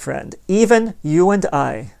you, my friend, even you and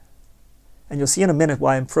I, and you'll see in a minute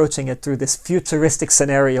why I'm approaching it through this futuristic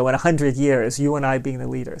scenario in 100 years, you and I being the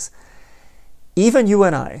leaders. Even you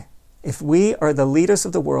and I, if we are the leaders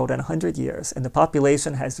of the world in 100 years and the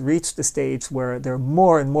population has reached the stage where there are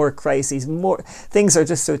more and more crises, more things are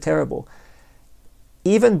just so terrible,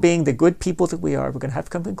 even being the good people that we are, we're going to have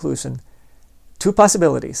to come to a conclusion. Two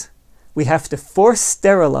possibilities. We have to force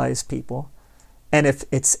sterilize people. And if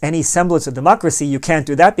it's any semblance of democracy, you can't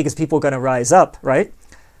do that because people are going to rise up, right?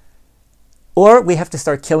 Or we have to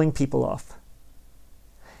start killing people off.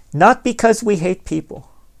 Not because we hate people.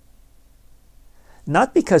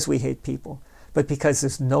 Not because we hate people, but because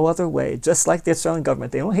there's no other way. Just like the Australian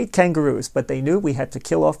government, they don't hate kangaroos, but they knew we had to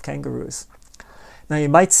kill off kangaroos. Now you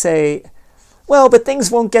might say, well, but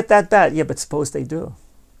things won't get that bad. Yeah, but suppose they do.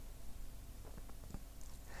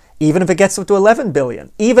 Even if it gets up to 11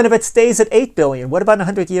 billion, even if it stays at 8 billion, what about in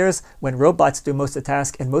 100 years when robots do most of the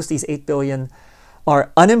task and most of these 8 billion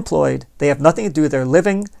are unemployed, they have nothing to do, they're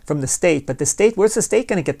living from the state, but the state, where's the state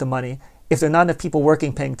going to get the money if there are not enough people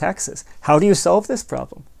working paying taxes? How do you solve this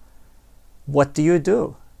problem? What do you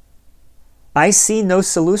do? I see no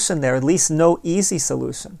solution there, at least no easy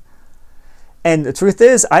solution. And the truth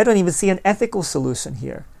is, I don't even see an ethical solution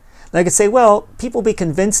here. I could say, well, people be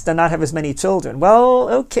convinced to not have as many children. Well,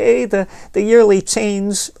 okay, the yearly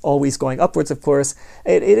change, always going upwards, of course,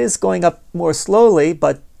 it is going up more slowly,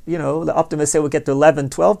 but you know, the optimists say we'll get to 11,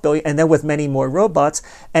 12 billion, and then with many more robots,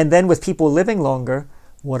 and then with people living longer,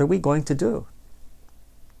 what are we going to do?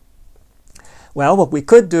 Well, what we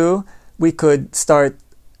could do, we could start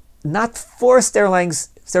not for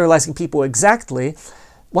sterilizing people exactly.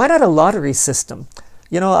 Why not a lottery system?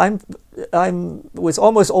 You know, I was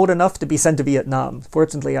almost old enough to be sent to Vietnam.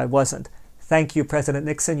 Fortunately, I wasn't. Thank you, President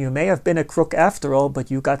Nixon. You may have been a crook after all,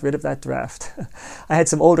 but you got rid of that draft. I had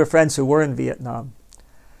some older friends who were in Vietnam.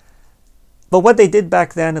 But what they did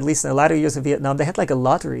back then, at least in the latter years of Vietnam, they had like a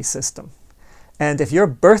lottery system. And if your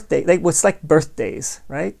birthday, it was like birthdays,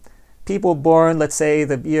 right? People born, let's say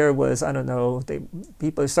the year was, I don't know,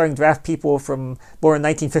 people are starting to draft people from born in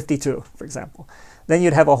 1952, for example. Then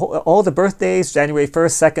you'd have all the birthdays, January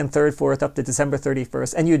 1st, 2nd, 3rd, 4th, up to December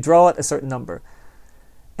 31st, and you draw it a certain number.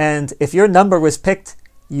 And if your number was picked,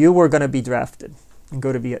 you were going to be drafted and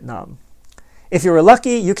go to Vietnam. If you were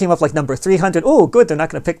lucky, you came up like number 300. Oh, good, they're not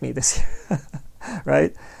going to pick me this year,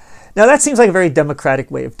 right? Now that seems like a very democratic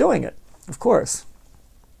way of doing it, of course.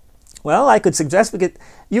 Well, I could suggest we get,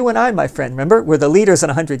 you and I, my friend, remember, we're the leaders in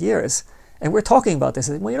 100 years, and we're talking about this.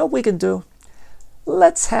 Well, you know what we can do?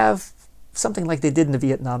 Let's have something like they did in the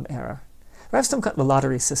Vietnam era. We have some kind of a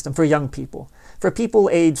lottery system for young people, for people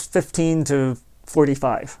aged 15 to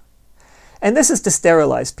 45. And this is to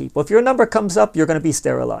sterilize people. If your number comes up, you're going to be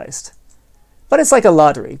sterilized. But it's like a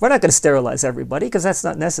lottery. We're not going to sterilize everybody because that's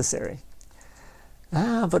not necessary.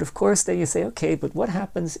 But of course, then you say, okay, but what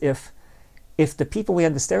happens if the people we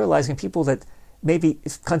end up sterilizing, people that maybe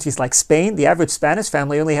countries like Spain, the average Spanish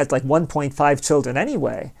family only has like 1.5 children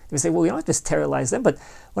anyway. You say, well, we don't have to sterilize them, but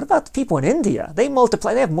what about the people in India? They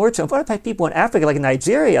multiply, they have more children. What about people in Africa, like in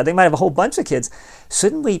Nigeria? They might have a whole bunch of kids.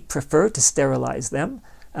 Shouldn't we prefer to sterilize them?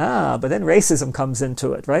 But then racism comes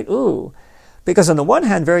into it, right? Ooh. Because on the one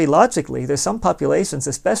hand, very logically, there's some populations,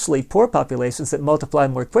 especially poor populations, that multiply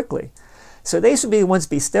more quickly. So they should be the ones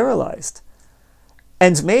to be sterilized.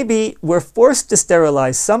 And maybe we're forced to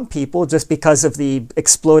sterilize some people just because of the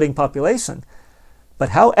exploding population. But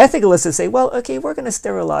how ethical is it to say, well, okay, we're going to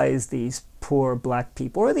sterilize these poor black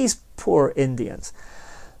people or these poor Indians,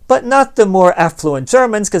 but not the more affluent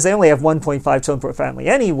Germans because they only have 1.5 children per family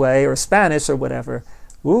anyway, or Spanish or whatever.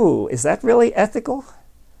 Ooh, is that really ethical?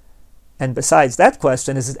 And besides that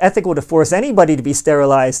question, is it ethical to force anybody to be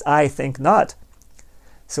sterilized? I think not.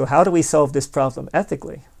 So how do we solve this problem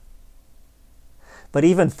ethically? But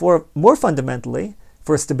even more fundamentally,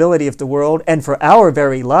 for stability of the world and for our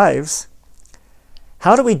very lives,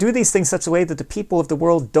 how do we do these things such a way that the people of the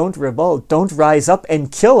world don't revolt, don't rise up and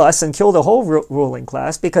kill us and kill the whole ruling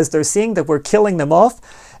class because they're seeing that we're killing them off,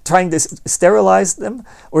 trying to sterilize them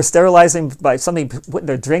or sterilize them by something put in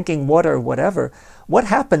their drinking water or whatever? What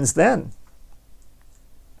happens then?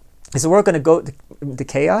 Is the world going to go into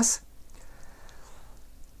chaos?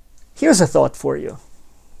 Here's a thought for you.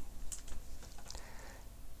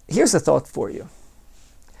 Here's a thought for you.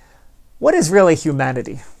 What is really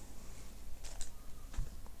humanity?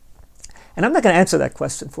 And I'm not going to answer that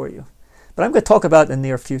question for you, but I'm going to talk about in the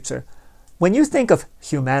near future. When you think of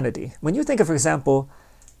humanity, when you think of, for example,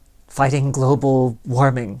 fighting global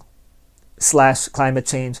warming / climate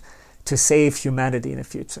change to save humanity in the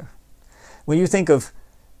future, when you think of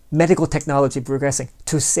medical technology progressing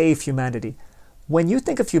to save humanity, when you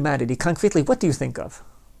think of humanity concretely, what do you think of?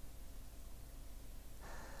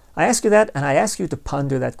 I ask you that, and I ask you to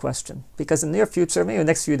ponder that question, because in the near future, maybe the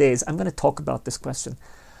next few days, I'm going to talk about this question.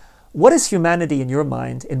 What is humanity in your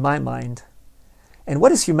mind, in my mind? And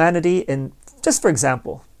what is humanity in, just for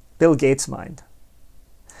example, Bill Gates' mind?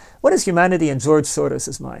 What is humanity in George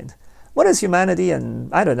Soros' mind? What is humanity in,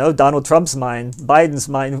 I don't know, Donald Trump's mind, Biden's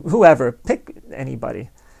mind, whoever, pick anybody.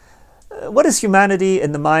 What is humanity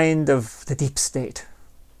in the mind of the deep state?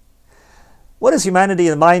 What is humanity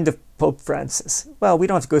in the mind of Pope Francis? Well, we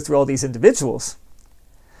don't have to go through all these individuals.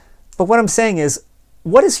 But what I'm saying is,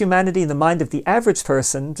 what is humanity in the mind of the average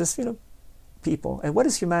person, just, people? And what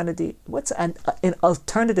is humanity? What's an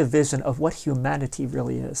alternative vision of what humanity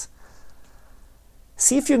really is?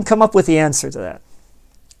 See if you can come up with the answer to that.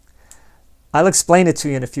 I'll explain it to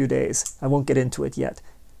you in a few days. I won't get into it yet.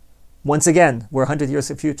 Once again, we're 100 years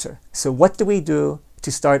in the future. So what do we do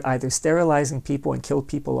to start either sterilizing people and kill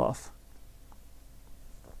people off?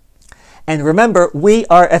 And remember, we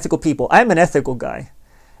are ethical people. I'm an ethical guy.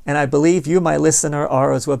 And I believe you, my listener,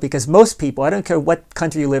 are as well, because most people, I don't care what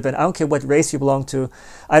country you live in, I don't care what race you belong to,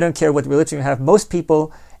 I don't care what religion you have, most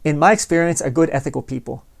people, in my experience, are good ethical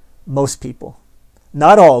people. Most people.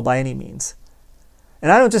 Not all, by any means.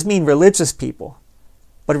 And I don't just mean religious people.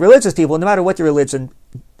 But religious people, no matter what your religion,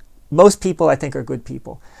 most people, I think, are good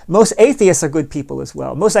people. Most atheists are good people as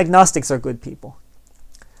well. Most agnostics are good people.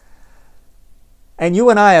 And you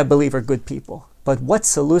and I believe, are good people. But what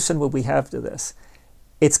solution would we have to this?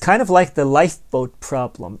 It's kind of like the lifeboat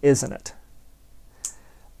problem, isn't it?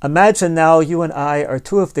 Imagine now you and I are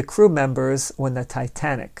two of the crew members on the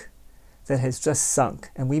Titanic that has just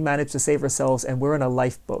sunk, and we managed to save ourselves, and we're in a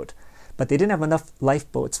lifeboat. But they didn't have enough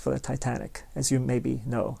lifeboats for the Titanic, as you maybe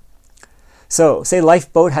know. So, say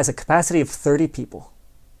lifeboat has a capacity of 30 people.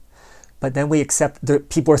 But then we accept the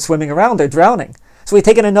people are swimming around, they're drowning. So we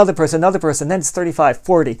take in another person, then it's 35,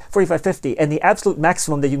 40, 45, 50. And the absolute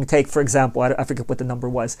maximum that you can take, for example, I forget what the number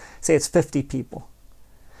was, say it's 50 people.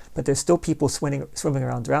 But there's still people swimming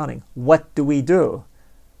around drowning. What do we do?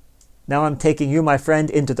 Now I'm taking you, my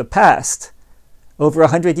friend, into the past. Over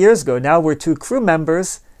 100 years ago, now we're two crew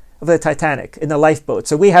members of the Titanic in the lifeboat.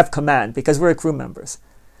 So we have command because we're crew members.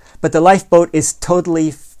 But the lifeboat is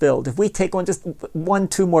totally filled. If we take on just 1,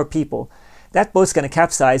 2 more people, that boat's going to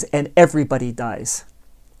capsize and everybody dies.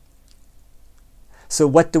 So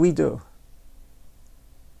what do we do?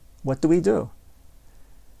 What do we do?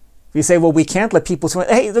 If you say, well, we can't let people swim.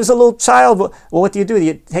 Hey, there's a little child. Well, what do?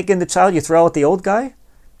 You take in the child, you throw out the old guy?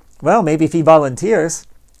 Well, maybe if he volunteers.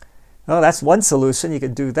 Oh, that's one solution. You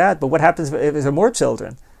can do that. But what happens if there are more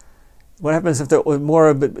children? What happens if there are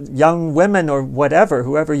more young women or whatever,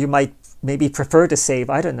 whoever you might maybe prefer to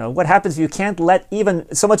save? I don't know. What happens if you can't let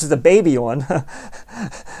even so much as a baby on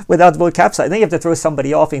without the boat capsizing? Then you have to throw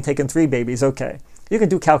somebody off and take in 3 babies. Okay. You can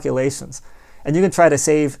do calculations. And you can try to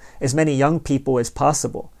save as many young people as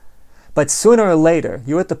possible. But sooner or later,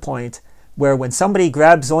 you're at the point where when somebody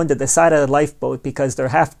grabs onto the side of the lifeboat because they're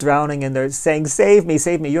half drowning and they're saying, save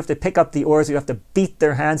me, you have to pick up the oars, you have to beat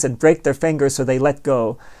their hands and break their fingers so they let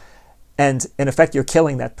go. And in effect, you're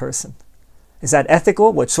killing that person. Is that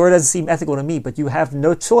ethical? Well, it sure doesn't seem ethical to me, but you have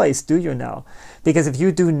no choice, do you now? Because if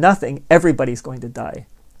you do nothing, everybody's going to die.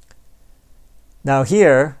 Now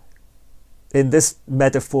here, in this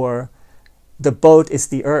metaphor, the boat is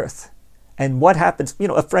the earth. And what happens,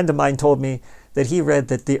 a friend of mine told me that he read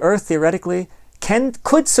that the earth theoretically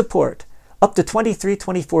could support up to 23,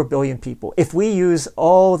 24 billion people. If we use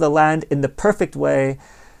all the land in the perfect way,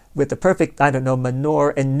 with the perfect,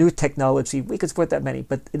 manure and new technology, we could support that many.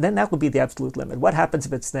 But then that would be the absolute limit. What happens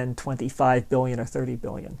if it's then 25 billion or 30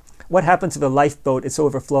 billion? What happens if a lifeboat is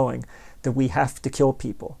overflowing that we have to kill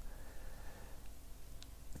people?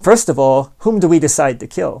 First of all, whom do we decide to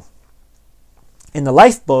kill? In the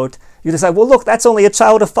lifeboat, you decide, well, look, that's only a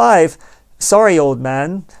child of 5. Sorry, old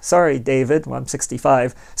man. Sorry, David. Well, I'm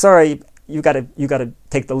 65. Sorry, you gotta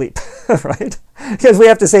take the leap, right? Because we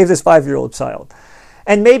have to save this 5-year-old child.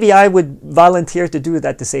 And maybe I would volunteer to do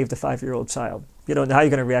that to save the 5-year-old child. You don't know how you're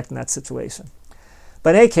going to react in that situation.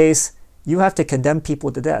 But in any case, you have to condemn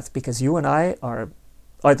people to death because you and I are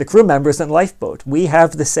the crew members in the lifeboat. We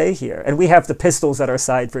have the say here. And we have the pistols at our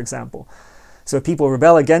side, for example. So if people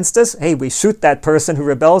rebel against us, hey, we shoot that person who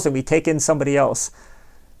rebels and we take in somebody else.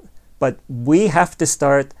 But we have to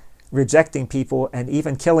start rejecting people and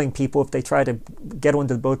even killing people if they try to get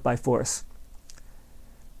onto the boat by force.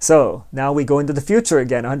 So now we go into the future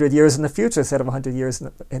again, 100 years in the future instead of 100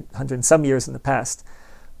 and some years in the past.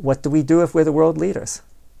 What do we do if we're the world leaders?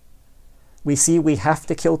 We see we have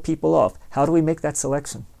to kill people off. How do we make that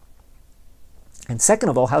selection? And second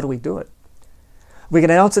of all, how do we do it? We can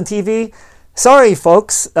announce on TV, sorry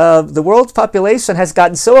folks, the world's population has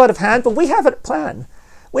gotten so out of hand, but we have a plan.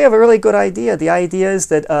 We have a really good idea. The idea is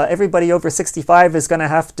that everybody over 65 is going to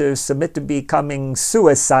have to submit to becoming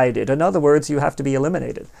suicided. In other words, you have to be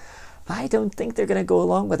eliminated. I don't think they're going to go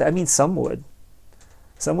along with it. I mean, some would.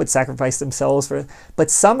 Some would sacrifice themselves for it. But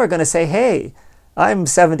some are going to say, hey, I'm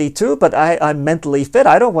 72, but I'm mentally fit.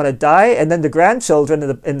 I don't want to die. And then the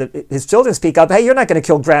grandchildren and his children speak up, hey, you're not going to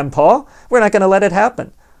kill Grandpa. We're not going to let it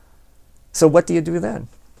happen. So what do you do then?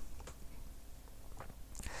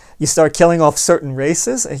 You start killing off certain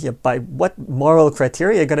races. By what moral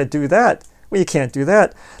criteria are you going to do that? Well, you can't do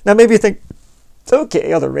that. Now, maybe you think,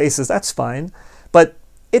 okay, other races, that's fine. But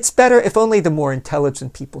it's better if only the more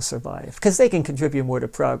intelligent people survive, because they can contribute more to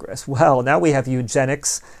progress. Well, now we have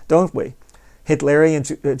eugenics, don't we?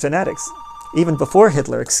 Hitlerian genetics. Even before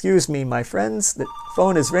Hitler, excuse me, my friends, the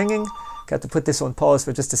phone is ringing. Got to put this on pause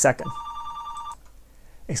for just a second.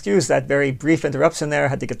 Excuse that very brief interruption there. I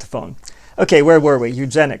had to get the phone. Okay, where were we?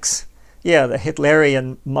 Eugenics. Yeah, the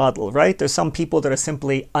Hitlerian model, right? There's some people that are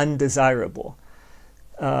simply undesirable.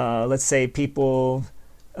 Let's say people,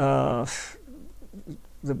 they're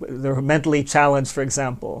mentally challenged, for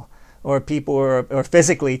example, or people are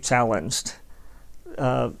physically challenged.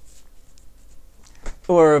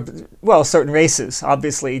 Or, well, certain races,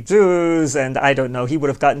 obviously Jews, and I don't know, he would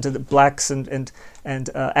have gotten to the blacks and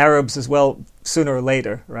Arabs as well sooner or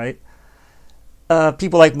later, right?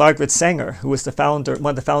 People like Margaret Sanger, who was one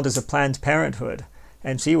of the founders of Planned Parenthood,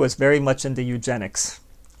 and she was very much into eugenics.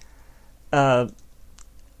 But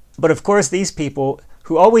of course, these people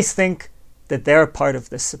who always think that they're part of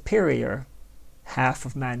the superior half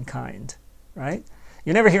of mankind, right?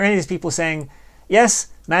 You never hear any of these people saying, yes,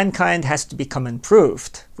 mankind has to become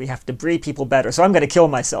improved. We have to breed people better, so I'm going to kill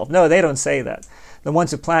myself. No, they don't say that. The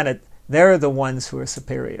ones who plan it, they're the ones who are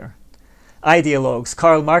superior. Ideologues,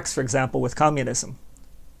 Karl Marx, for example, with communism,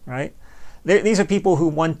 right? These are people who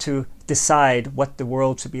want to decide what the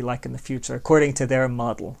world should be like in the future according to their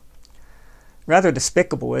model. Rather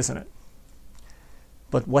despicable, isn't it?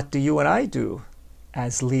 But what do you and I do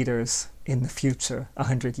as leaders in the future,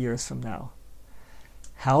 100 years from now?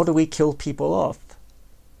 How do we kill people off?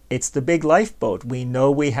 It's the big lifeboat. We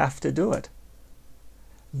know we have to do it.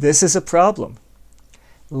 This is a problem.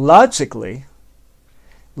 Logically,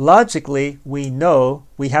 we know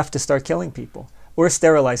we have to start killing people, or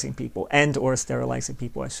sterilizing people, or sterilizing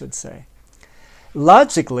people, I should say.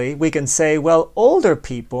 Logically, we can say, well, older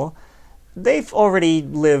people, they've already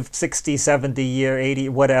lived 60, 70 years, 80,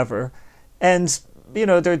 whatever, and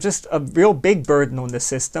they're just a real big burden on the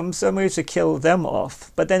system, so we should kill them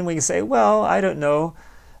off. But then we can say, well, I don't know,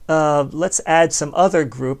 let's add some other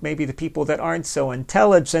group, maybe the people that aren't so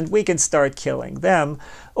intelligent, we can start killing them.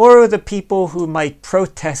 Or the people who might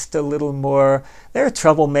protest a little more, they're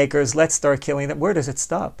troublemakers, let's start killing them. Where does it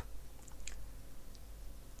stop?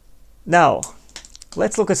 Now,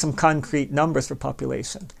 let's look at some concrete numbers for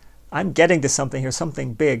population. I'm getting to something here,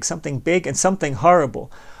 something big and something horrible.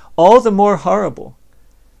 All the more horrible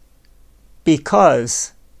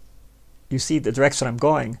because, you see the direction I'm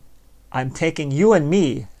going, I'm taking you and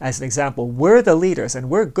me as an example. We're the leaders and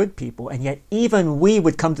we're good people, and yet even we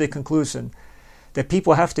would come to the conclusion that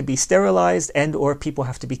people have to be sterilized or people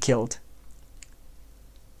have to be killed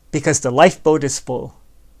because the lifeboat is full.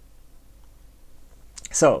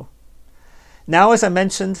 So, now as I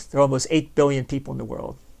mentioned, there are almost 8 billion people in the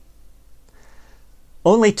world.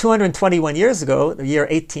 Only 221 years ago, the year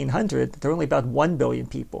 1800, there were only about 1 billion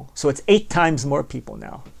people. So it's 8 times more people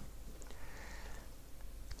now.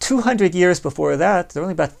 200 years before that, there were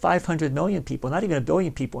only about 500 million people, not even 1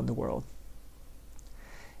 billion people in the world.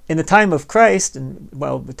 In the time of Christ,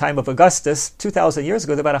 the time of Augustus, 2,000 years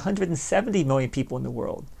ago, there were about 170 million people in the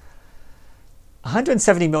world.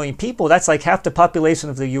 170 million people, that's like half the population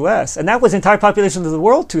of the US. And that was the entire population of the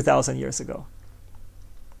world 2,000 years ago.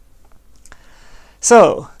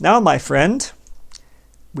 So, now my friend,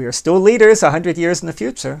 we are still leaders 100 years in the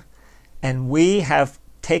future, and we have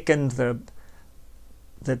taken the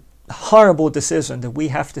horrible decision that we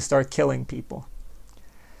have to start killing people.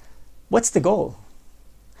 What's the goal?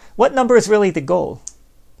 What number is really the goal?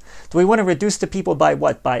 Do we want to reduce the people by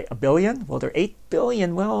what? By 1 billion? Well, there are 8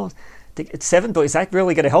 billion. Well, It's 7 billion. Is that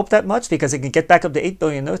really going to help that much? Because it can get back up to 8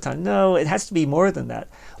 billion in no time. No, it has to be more than that.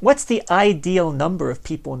 What's the ideal number of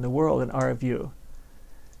people in the world in our view?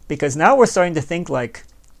 Because now we're starting to think like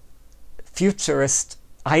futurist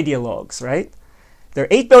ideologues, right? There are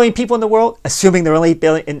 8 billion people in the world, assuming there are only 8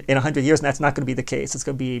 billion in 100 years, and that's not going to be the case. It's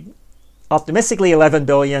going to be optimistically 11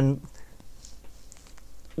 billion.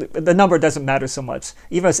 The number doesn't matter so much.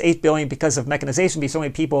 Even if it's 8 billion because of mechanization, be so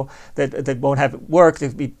many people that won't have work,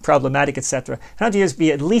 that be problematic, etc. In 100 years,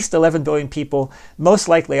 be at least 11 billion people, most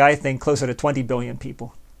likely, I think, closer to 20 billion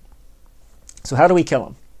people. So how do we kill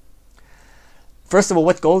them? First of all,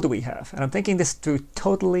 what goal do we have? And I'm thinking this through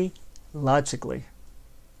totally logically.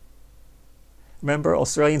 Remember,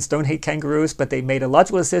 Australians don't hate kangaroos, but they made a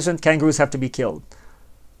logical decision: kangaroos have to be killed.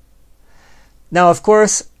 Now, of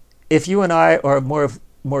course, if you and I are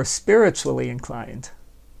more spiritually inclined,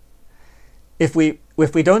 if we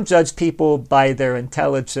don't judge people by their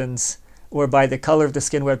intelligence or by the color of the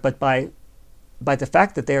skin, but by the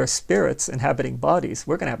fact that they are spirits inhabiting bodies,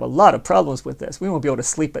 we're going to have a lot of problems with this. We won't be able to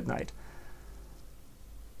sleep at night.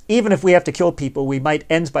 Even if we have to kill people, we might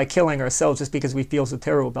end by killing ourselves just because we feel so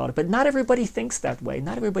terrible about it. But not everybody thinks that way.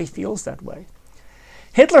 Not everybody feels that way.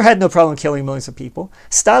 Hitler had no problem killing millions of people.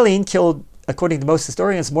 Stalin killed, according to most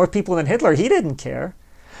historians, more people than Hitler. He didn't care.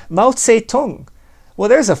 Mao Zedong, well,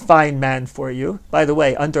 there's a fine man for you. By the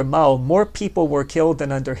way, under Mao, more people were killed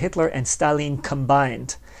than under Hitler and Stalin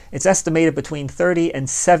combined. It's estimated between 30 and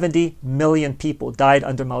 70 million people died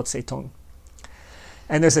under Mao Zedong.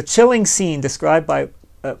 And there's a chilling scene described by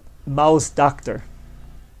Mao's doctor.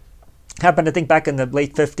 Happened, I think, back in the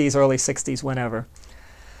late 50s, early 60s, whenever.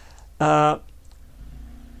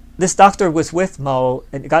 This doctor was with Mao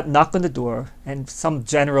and got knocked on the door, and some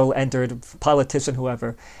general entered, politician,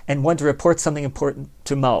 whoever, and wanted to report something important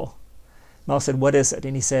to Mao. Mao said, "What is it?"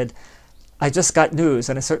 And he said, "I just got news.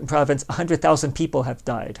 In a certain province, 100,000 people have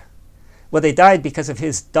died." Well, they died because of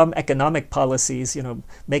his dumb economic policies,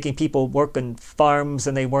 making people work on farms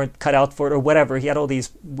and they weren't cut out for it or whatever. He had all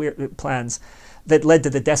these weird plans that led to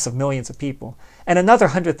the deaths of millions of people. And another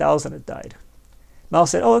 100,000 had died. Mao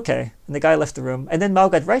said, "Oh, okay." And the guy left the room. And then Mao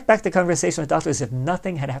got right back to conversation with the doctor as if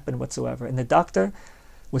nothing had happened whatsoever. And the doctor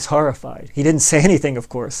was horrified. He didn't say anything, of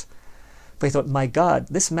course. But he thought, my God,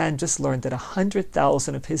 this man just learned that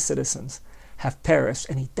 100,000 of his citizens have perished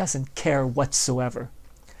and he doesn't care whatsoever.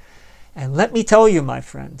 And let me tell you, my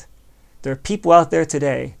friend, there are people out there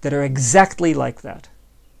today that are exactly like that.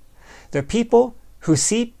 There are people who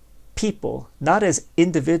see people not as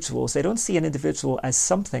individuals. They don't see an individual as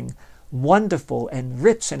something wonderful and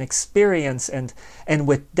rich and experience and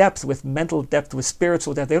with depth, with mental depth, with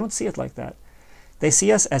spiritual depth. They don't see it like that. They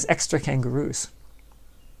see us as extra kangaroos.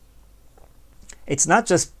 It's not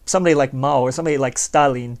just somebody like Mao or somebody like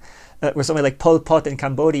Stalin or somebody like Pol Pot in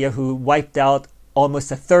Cambodia who wiped out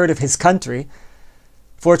almost a third of his country.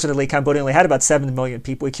 Fortunately, Cambodia only had about 7 million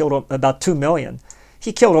people. He killed about 2 million.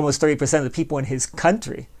 He killed almost 30% of the people in his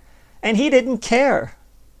country. And he didn't care.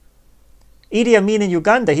 Idi Amin in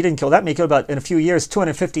Uganda, he didn't kill that many. He killed about, in a few years,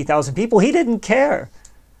 250,000 people. He didn't care.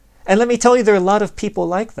 And let me tell you, there are a lot of people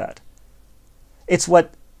like that. It's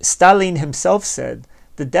what Stalin himself said.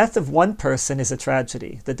 The death of one person is a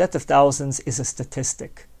tragedy. The death of thousands is a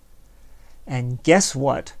statistic. And guess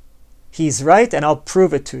what? He's right, and I'll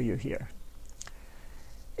prove it to you here.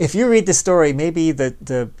 If you read the story, maybe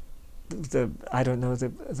the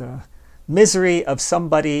misery of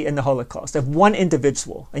somebody in the Holocaust, of one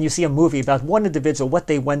individual, and you see a movie about one individual, what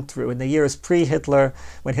they went through in the years pre-Hitler,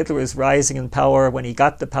 when Hitler was rising in power, when he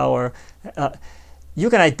got the power, you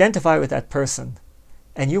can identify with that person,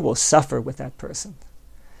 and you will suffer with that person.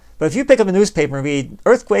 But if you pick up a newspaper and read,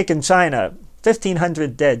 earthquake in China,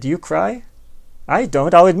 1,500 dead, do you cry? I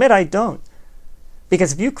don't. I'll admit I don't.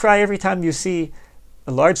 Because if you cry every time you see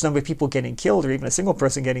a large number of people getting killed, or even a single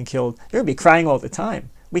person getting killed, you're going to be crying all the time.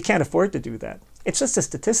 We can't afford to do that. It's just a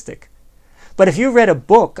statistic. But if you read a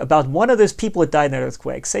book about one of those people that died in that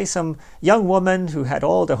earthquake, say some young woman who had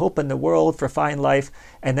all the hope in the world for fine life,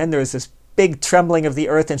 and then there's this big trembling of the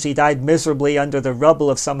earth and she died miserably under the rubble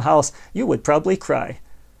of some house, you would probably cry.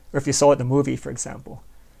 Or if you saw it in a movie, for example.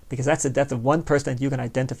 Because that's the death of one person that you can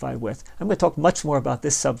identify with. I'm going to talk much more about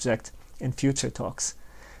this subject in future talks.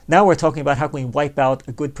 Now we're talking about how can we wipe out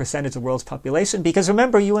a good percentage of the world's population, because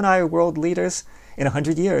remember, you and I are world leaders in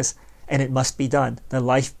 100 years, and it must be done. The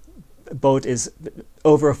lifeboat is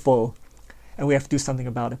over full, and we have to do something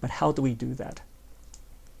about it. But how do we do that?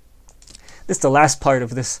 This is the last part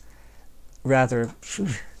of this rather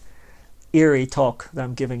eerie talk that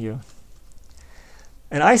I'm giving you.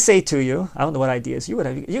 And I say to you, I don't know what ideas you would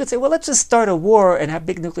have. You could say, well, let's just start a war and have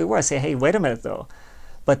big nuclear war. I say, hey, wait a minute, though.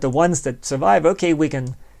 But the ones that survive, okay, we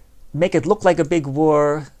can make it look like a big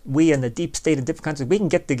war. We and the deep state in different countries, we can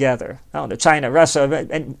get together. I don't know, China, Russia,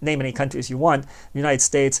 and name any countries you want, the United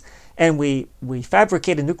States, and we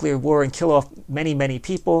fabricate a nuclear war and kill off many, many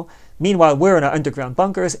people. Meanwhile, we're in our underground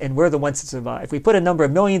bunkers, and we're the ones that survive. We put a number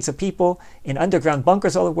of millions of people in underground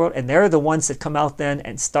bunkers all over the world, and they're the ones that come out then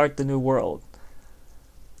and start the new world.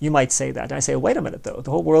 You might say that. And I say, wait a minute, though. The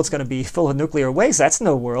whole world's going to be full of nuclear waste. That's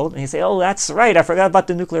no world. And you say, oh, that's right. I forgot about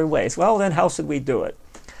the nuclear waste. Well, then how should we do it?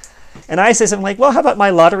 And I say something like, well, how about my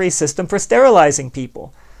lottery system for sterilizing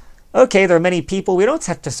people? Okay, there are many people. We don't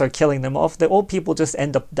have to start killing them off. The old people just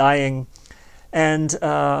end up dying, and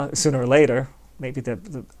sooner or later, maybe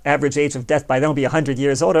the average age of death by then will be 100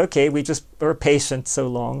 years old. Okay, we just are patient so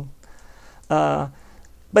long.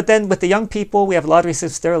 But then with the young people, we have lottery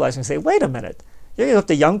system sterilizing. We say, wait a minute. You're going to look at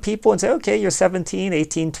the young people and say, okay, you're 17,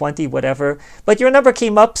 18, 20, whatever. But your number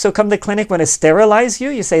came up, so come to the clinic when they sterilize you.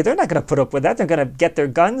 You say, they're not going to put up with that. They're going to get their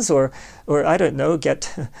guns or I don't know,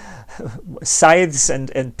 get scythes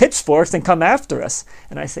and pitchforks and come after us.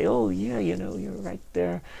 And I say, oh, yeah, you're right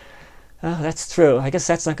there. That's true. I guess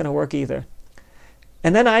that's not going to work either.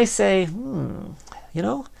 And then I say,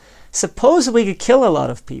 suppose we could kill a lot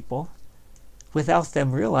of people without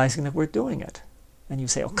them realizing that we're doing it. And you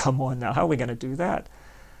say, oh, come on now, how are we going to do that?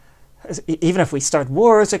 Even if we start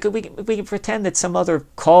wars, we can pretend it's some other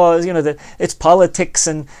cause, that it's politics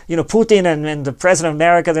and, Putin and the president of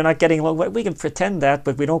America, they're not getting along. We can pretend that,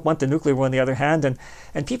 but we don't want the nuclear war on the other hand.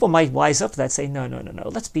 And people might wise up to that, say, no,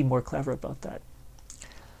 let's be more clever about that.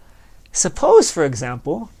 Suppose, for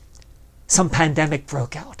example, some pandemic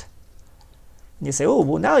broke out. And you say, oh,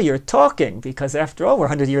 well, now you're talking, because after all, we're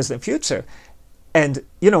 100 years in the future. And,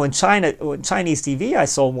 in China, Chinese TV I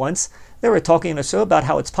saw once, they were talking in a show about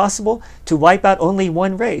how it's possible to wipe out only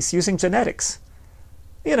one race using genetics.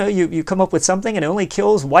 You come up with something and it only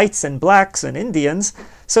kills whites and blacks and Indians,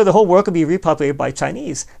 so the whole world could be repopulated by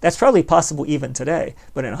Chinese. That's probably possible even today,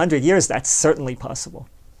 but in 100 years, that's certainly possible.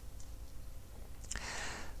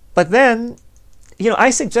 But then, I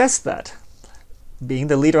suggest that, being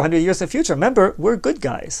the leader 100 years in the future, remember, we're good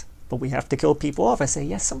guys. But we have to kill people off. I say,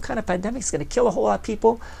 yes, some kind of pandemic is going to kill a whole lot of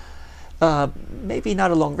people. Maybe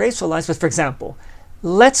not along racial lines, but for example,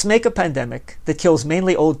 let's make a pandemic that kills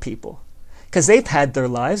mainly old people. Because they've had their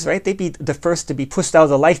lives, right? They'd be the first to be pushed out of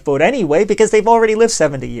the lifeboat anyway because they've already lived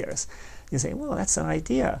 70 years. You say, well, that's an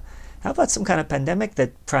idea. How about some kind of pandemic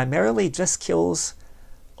that primarily just kills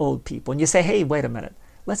old people? And you say, hey, wait a minute.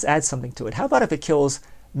 Let's add something to it. How about if it kills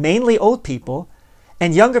mainly old people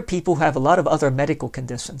and younger people who have a lot of other medical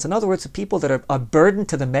conditions? In other words, the people that are a burden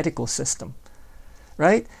to the medical system,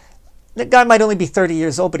 right? The guy might only be 30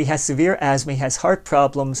 years old, but he has severe asthma, he has heart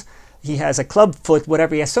problems, he has a club foot,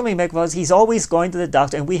 whatever. He has so many medical problems. He's always going to the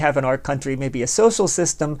doctor, and we have in our country maybe a social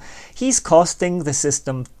system. He's costing the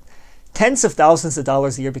system tens of thousands of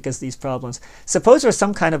dollars a year because of these problems. Suppose there's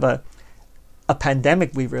some kind of a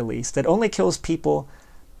pandemic we release that only kills people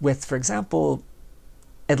with, for example,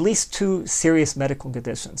 at least 2 serious medical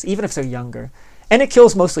conditions, even if they're younger. And it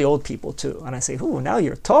kills mostly old people too. And I say, ooh, now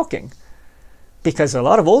you're talking. Because there are a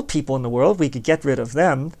lot of old people in the world, we could get rid of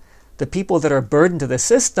them. The people that are a burden to the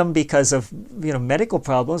system because of medical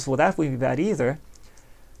problems, well, that wouldn't be bad either.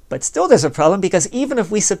 But still there's a problem, because even if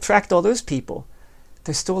we subtract all those people,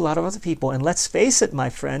 there's still a lot of other people. And let's face it, my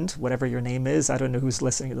friend, whatever your name is, I don't know who's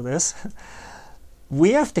listening to this,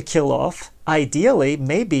 we have to kill off, ideally,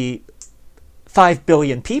 maybe 5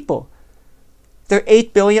 billion people. There are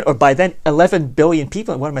 8 billion, or by then 11 billion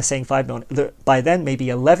people. What am I saying, 5 billion? By then, maybe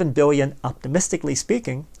 11 billion, optimistically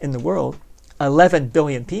speaking, in the world. 11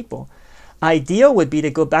 billion people. Ideal would be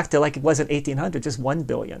to go back to like it was in 1800, just 1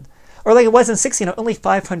 billion. Or like it was in 1600, only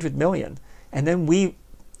 500 million. And then we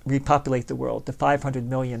repopulate the world to 500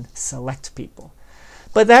 million select people.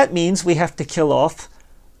 But that means we have to kill off,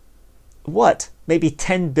 what? Maybe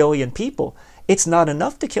 10 billion people. It's not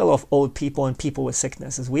enough to kill off old people and people with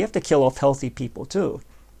sicknesses. We have to kill off healthy people too.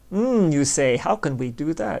 You say, how can we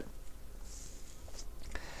do that?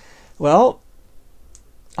 Well,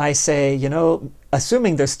 I say,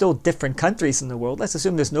 assuming there's still different countries in the world, let's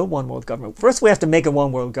assume there's no one world government. First, we have to make a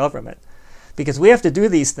one world government, because we have to do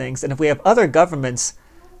these things. And if we have other governments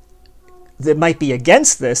that might be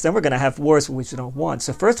against this, then we're going to have wars which we don't want.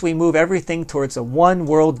 So first, we move everything towards a one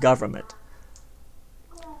world government.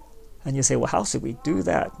 And you say, well, how should we do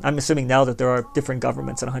that? I'm assuming now that there are different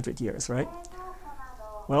governments in 100 years, right?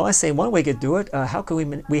 Well, I say one way to do it, how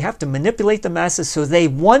can we have to manipulate the masses so they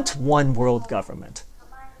want one world government,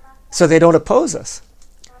 so they don't oppose us.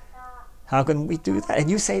 How can we do that? And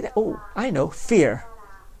you say that, oh, I know, fear.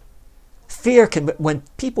 When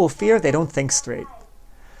people fear, they don't think straight.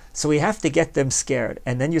 So we have to get them scared.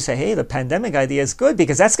 And then you say, hey, the pandemic idea is good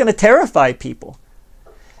because that's going to terrify people.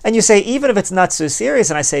 And you say, even if it's not so serious,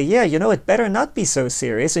 and I say, yeah, it better not be so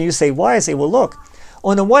serious. And you say, why? I say, well, look,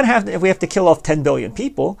 on the one hand, if we have to kill off 10 billion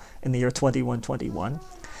people in the year 2121,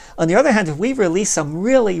 on the other hand, if we release some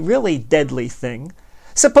really, really deadly thing,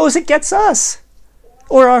 suppose it gets us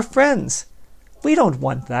or our friends. We don't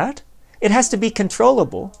want that. It has to be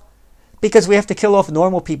controllable because we have to kill off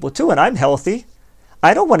normal people too. And I'm healthy.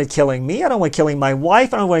 I don't want it killing me. I don't want it killing my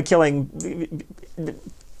wife. I don't want it killing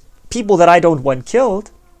people that I don't want killed.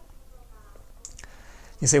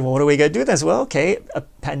 You say, well, what are we going to do then? Well, okay, a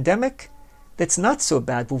pandemic that's not so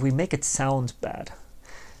bad, but we make it sound bad.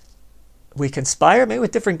 We conspire maybe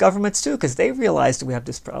with different governments too, because they realize that we have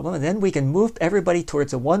this problem. And then we can move everybody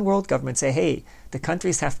towards a one world government, say, hey, the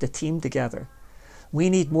countries have to team together. We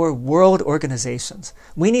need more world organizations.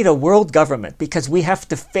 We need a world government because we have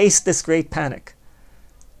to face this great panic.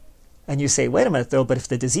 And you say, wait a minute though, but if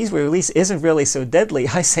the disease we release isn't really so deadly,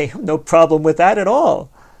 I say, no problem with that at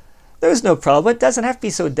all. There's no problem. It doesn't have to be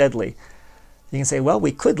so deadly. You can say, well,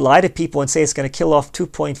 we could lie to people and say it's going to kill off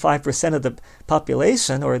 2.5% of the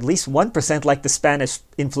population, or at least 1% like the Spanish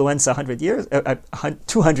influenza 200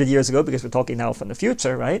 years ago, because we're talking now from the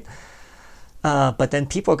future, right? But then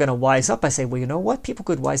people are going to wise up. I say, well, you know what? People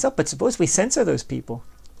could wise up, but suppose we censor those people.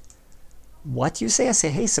 What you say? I say,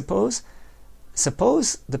 hey, suppose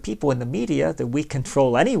the people in the media that we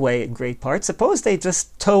control anyway in great part, suppose they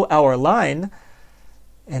just toe our line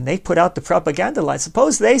and they put out the propaganda line.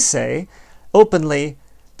 Suppose they say openly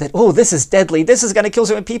that, oh, this is deadly, this is going to kill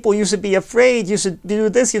so many people, you should be afraid, you should do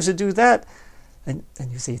this, you should do that. And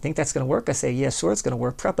you say, you think that's going to work? I say, yeah, sure, it's going to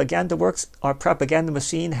work. Propaganda works. Our propaganda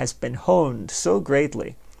machine has been honed so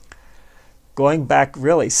greatly. Going back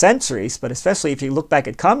really centuries, but especially if you look back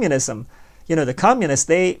at communism, the communists,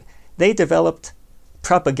 they developed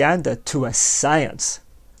propaganda to a science.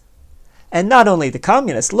 And not only the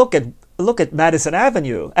communists, look at Madison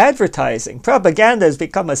Avenue, advertising, propaganda has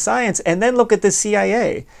become a science. And then look at the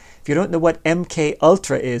CIA. If you don't know what MK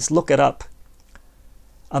Ultra is, look it up.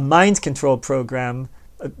 A mind control program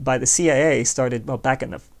by the CIA started back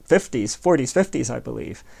in the 50s, 40s, 50s, I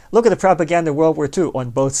believe. Look at the propaganda of World War II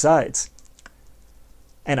on both sides.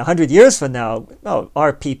 And 100 years from now,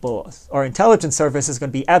 our people, our intelligence service is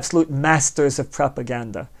going to be absolute masters of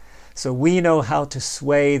propaganda. So we know how to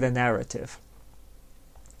sway the narrative.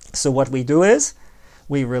 So what we do is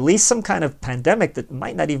we release some kind of pandemic that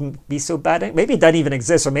might not even be so bad. Maybe it doesn't even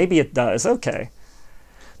exist, or maybe it does. Okay.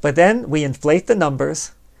 But then we inflate the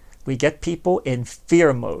numbers. We get people in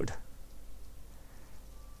fear mode.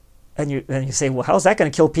 And you say, well, how's that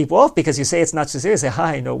going to kill people off? Because you say it's not so serious. I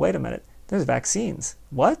say, no, wait a minute. There's vaccines.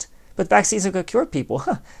 What? But vaccines are going to cure people.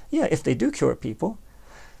 Huh. Yeah, if they do cure people.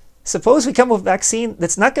 Suppose we come up with a vaccine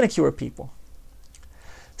that's not going to cure people.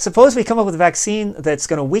 Suppose we come up with a vaccine that's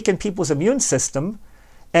going to weaken people's immune system,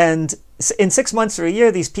 and in 6 months or a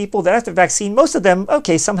year, these people that after the vaccine, most of them,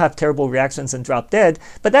 okay, some have terrible reactions and drop dead,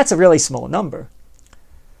 but that's a really small number.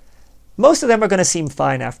 Most of them are going to seem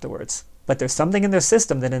fine afterwards, but there's something in their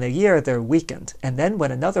system that in a year they're weakened. And then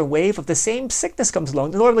when another wave of the same sickness comes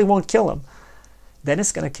along, it normally won't kill them. Then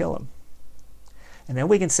it's going to kill them. And then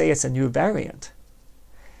we can say it's a new variant.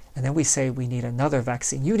 And then we say we need another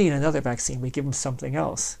vaccine. You need another vaccine. We give them something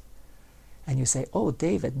else. And you say, oh,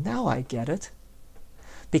 David, now I get it.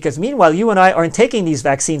 Because meanwhile, you and I aren't taking these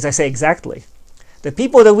vaccines. I say, exactly. The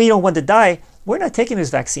people that we don't want to die, we're not taking these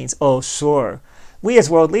vaccines. Oh, sure. We as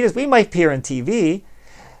world leaders, we might appear on TV.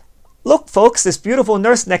 Look, folks, this beautiful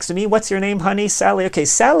nurse next to me. What's your name, honey? Sally. Okay,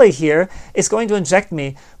 Sally here is going to inject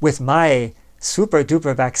me with my super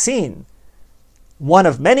duper vaccine. One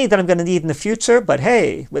of many that I'm going to need in the future, but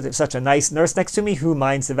hey, with such a nice nurse next to me, who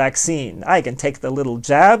minds the vaccine? I can take the little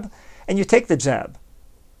jab, and you take the jab.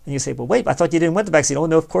 And you say, well, wait, I thought you didn't want the vaccine. Oh,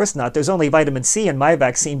 no, of course not. There's only vitamin C in my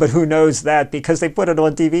vaccine, but who knows that? Because they put it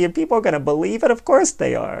on TV and people are going to believe it. Of course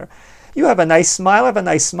they are. You have a nice smile, I have a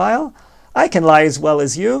nice smile. I can lie as well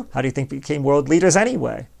as you. How do you think we became world leaders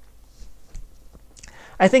anyway?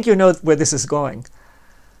 I think you know where this is going.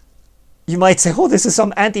 You might say, oh, this is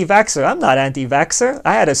some anti-vaxxer. I'm not anti-vaxxer.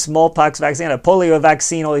 I had a smallpox vaccine, I had a polio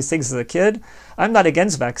vaccine, all these things as a kid. I'm not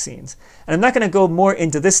against vaccines. And I'm not going to go more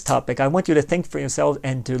into this topic. I want you to think for yourself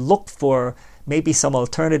and to look for maybe some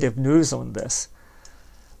alternative news on this.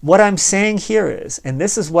 What I'm saying here is, and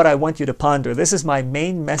this is what I want you to ponder, this is my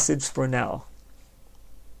main message for now.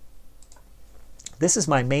 This is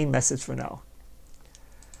my main message for now.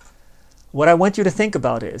 What I want you to think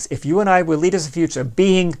about is, if you and I were leaders of the future,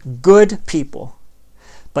 being good people,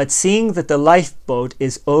 but seeing that the lifeboat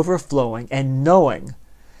is overflowing and knowing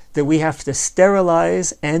that we have to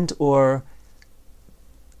sterilize and or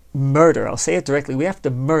murder, I'll say it directly, we have to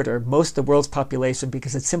murder most of the world's population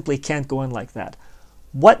because it simply can't go on like that.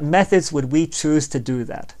 What methods would we choose to do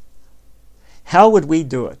that? How would we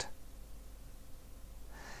do it?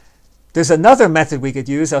 There's another method we could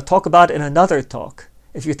use I'll talk about in another talk.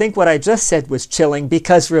 If you think what I just said was chilling,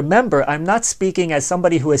 because remember, I'm not speaking as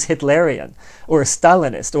somebody who is Hitlerian or a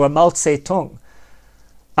Stalinist or a Mao Zedong.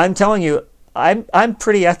 I'm telling you, I'm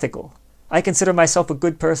pretty ethical. I consider myself a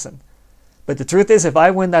good person. But the truth is, if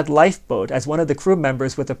I were in that lifeboat as one of the crew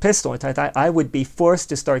members with a pistol, I would be forced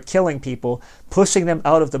to start killing people, pushing them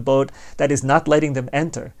out of the boat that is not letting them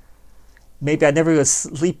enter. Maybe I'd never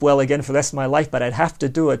sleep well again for the rest of my life, but I'd have to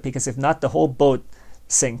do it, because if not, the whole boat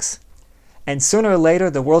sinks. And sooner or later,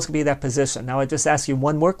 the world's going to be in that position. Now I just ask you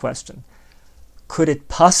one more question. Could it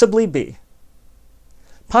possibly be?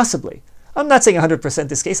 Possibly. I'm not saying 100%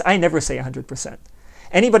 this case. I never say 100%.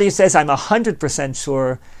 Anybody who says I'm 100%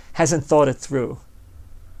 sure hasn't thought it through,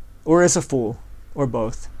 or is a fool, or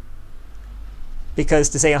both. Because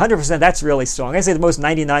to say 100%, that's really strong. I say the most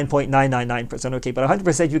 99.999%, okay, but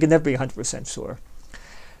 100% you can never be 100% sure.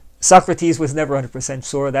 Socrates was never 100%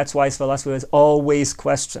 sure. That's why his philosophy was always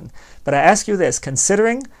questioned. But I ask you this,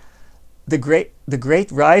 considering the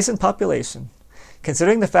great rise in population,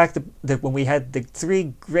 considering the fact that when we had the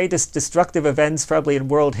three greatest destructive events probably in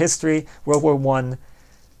world history, World War I,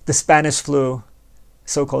 the Spanish flu,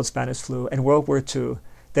 so-called Spanish flu, and World War II,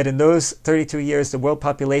 that in those 32 years the world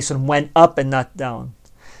population went up and not down.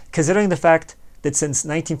 Considering the fact that since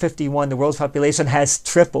 1951 the world's population has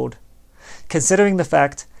tripled, considering the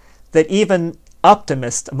fact that even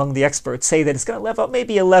optimists among the experts say that it's going to level out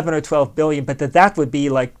maybe 11 or 12 billion, but that would be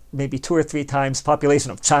like maybe 2 or 3 times population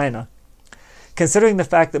of China. Considering the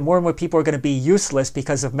fact that more and more people are going to be useless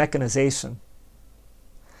because of mechanization.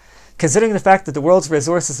 Considering the fact that the world's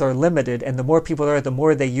resources are limited and the more people there are, the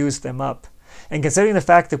more they use them up. And considering the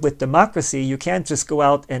fact that with democracy, you can't just go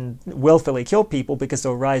out and willfully kill people because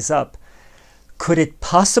they'll rise up. Could it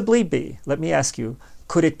possibly be, let me ask you,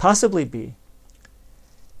 could it possibly be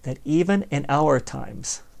that even in our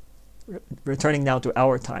times, returning now to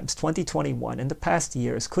our times, 2021, in the past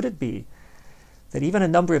years, could it be that even a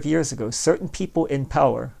number of years ago, certain people in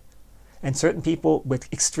power and certain people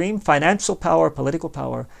with extreme financial power, political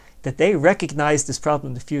power, that they recognized this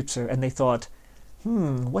problem in the future and they thought,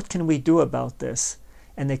 what can we do about this?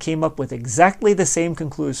 And they came up with exactly the same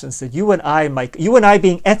conclusions that you and I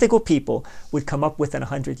being ethical people, would come up with in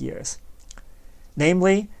 100 years.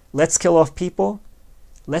 Namely, let's kill off people.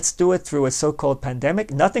 Let's do it through a so-called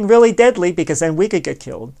pandemic. Nothing really deadly, because then we could get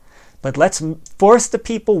killed. But let's force the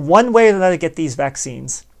people one way or another to get these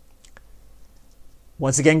vaccines.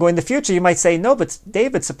 Once again, going in the future, you might say, no, but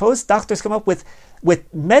David, suppose doctors come up with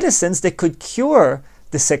medicines that could cure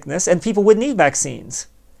the sickness and people would need vaccines.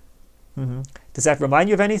 Does that remind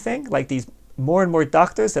you of anything? Like these more and more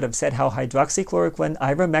doctors that have said how hydroxychloroquine,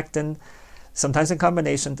 ivermectin, sometimes in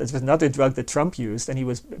combination, there's another drug that Trump used and he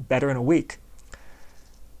was better in a week.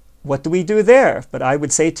 What do we do there? But I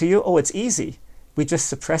would say to you, it's easy. We just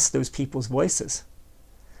suppress those people's voices.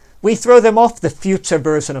 We throw them off the future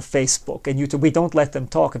version of Facebook and YouTube. We don't let them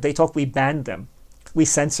talk. If they talk, we ban them. We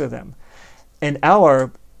censor them. And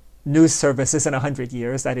our news services in 100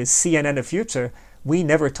 years, that is CNN of future, we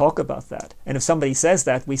never talk about that. And if somebody says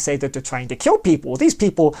that, we say that they're trying to kill people. These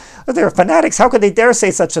people, they're fanatics. How could they dare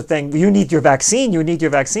say such a thing? You need your vaccine. You need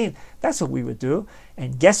your vaccine. That's what we would do.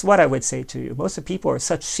 And guess what I would say to you? Most of the people are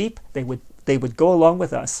such sheep, they would go along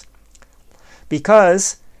with us.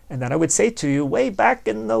 Because, and then I would say to you, way back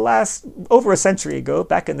in over a century ago,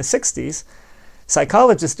 back in the 60s,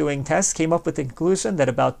 psychologists doing tests came up with the conclusion that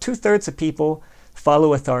about 2/3 of people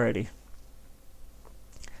follow authority.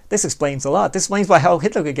 This explains a lot. This explains how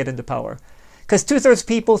Hitler could get into power. Because 2/3 of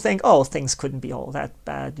people think, things couldn't be all that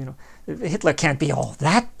bad. Hitler can't be all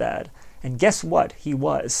that bad. And guess what? He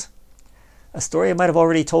was. A story I might have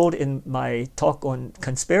already told in my talk on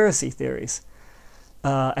conspiracy theories.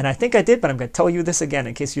 And I think I did, but I'm going to tell you this again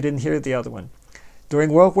in case you didn't hear the other one.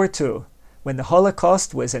 During World War II, when the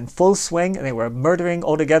Holocaust was in full swing and they were murdering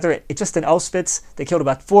altogether, just in Auschwitz, they killed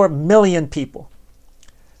about 4 million people.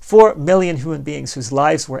 4 million human beings whose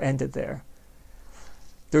lives were ended there.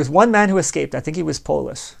 There was one man who escaped. I think he was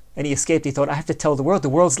Polish. And he escaped. He thought, I have to tell the world. The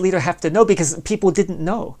world's leader have to know, because people didn't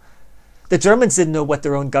know. The Germans didn't know what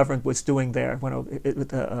their own government was doing there. When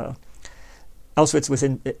Auschwitz was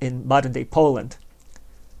in modern-day Poland.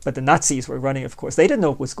 But the Nazis were running, of course. They didn't know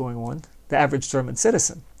what was going on, the average German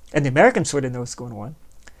citizen. And the Americans sure didn't know what's going on.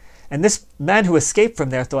 And this man who escaped from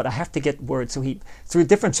there thought, I have to get word. So he, through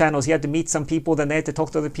different channels, he had to meet some people, then they had to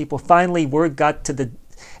talk to other people. Finally, word got to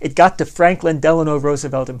It got to Franklin Delano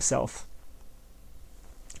Roosevelt himself.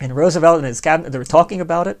 And Roosevelt and his cabinet, they were talking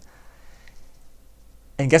about it.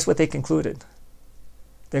 And guess what they concluded?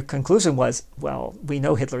 Their conclusion was, well, we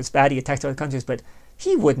know Hitler's bad, he attacked other countries, but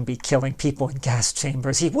he wouldn't be killing people in gas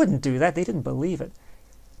chambers. He wouldn't do that. They didn't believe it.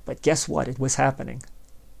 But guess what? It was happening.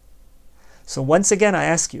 So once again, I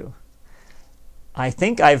ask you, I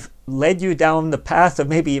think I've led you down the path of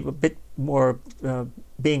maybe a bit more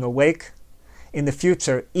being awake. In the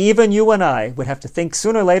future, even you and I would have to think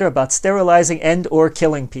sooner or later about sterilizing and or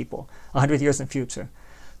killing people 100 years in the future.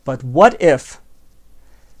 But what if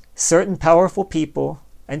certain powerful people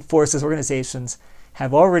and forces, organizations,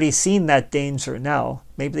 have already seen that danger now?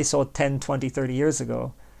 Maybe they saw it 10, 20, 30 years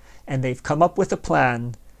ago, and they've come up with a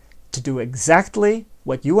plan to do exactly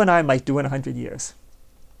what you and I might do in 100 years.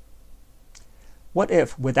 What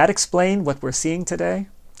if? Would that explain what we're seeing today?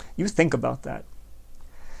 You think about that.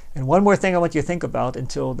 And one more thing I want you to think about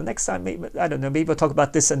until the next time, maybe, I don't know, maybe we'll talk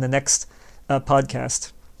about this in the next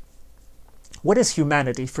podcast. What is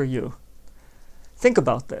humanity for you? Think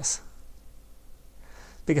about this.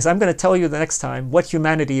 Because I'm going to tell you the next time what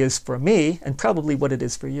humanity is for me, and probably what it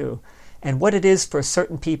is for you, and what it is for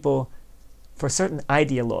certain people, for certain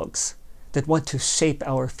ideologues that want to shape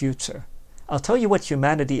our future. I'll tell you what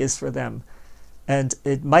humanity is for them, and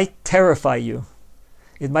it might terrify you.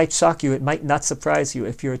 It might shock you. It might not surprise you.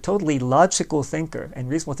 If you're a totally logical thinker and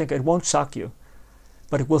reasonable thinker, it won't shock you,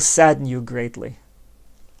 but it will sadden you greatly.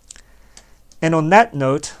 And on that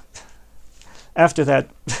note, after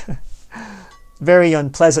that very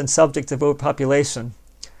unpleasant subject of overpopulation,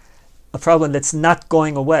 a problem that's not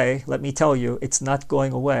going away, let me tell you, it's not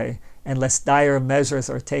going away unless dire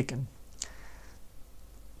measures are taken.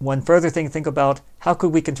 One further thing to think about, how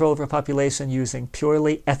could we control overpopulation using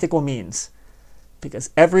purely ethical means?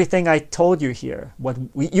 Because everything I told you here, what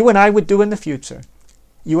you and I would do in the future,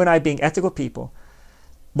 you and I being ethical people,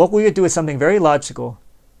 what we would do is something very logical,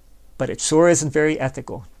 but it sure isn't very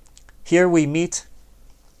ethical. Here we meet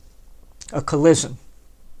a collision.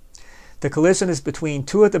 The collision is between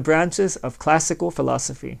two of the branches of classical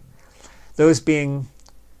philosophy, those being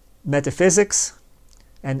metaphysics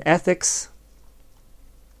and ethics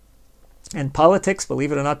and politics.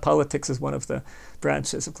 Believe it or not, politics is one of the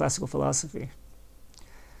branches of classical philosophy.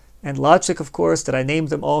 And logic, of course, that I named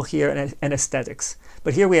them all here, and aesthetics.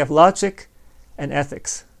 But here we have logic and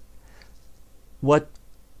ethics. What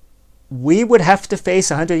we would have to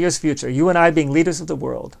face 100 years future, you and I being leaders of the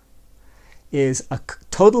world, is a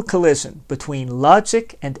total collision between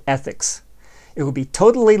logic and ethics. It would be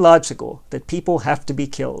totally logical that people have to be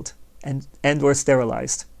killed and or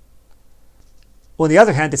sterilized. On the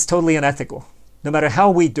other hand, it's totally unethical. No matter how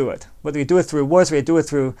we do it, whether we do it through wars, whether we do it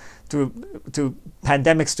through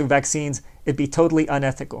pandemics, through vaccines, it'd be totally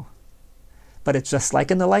unethical. But it's just like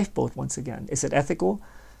in the lifeboat once again. Is it ethical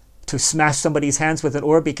to smash somebody's hands with an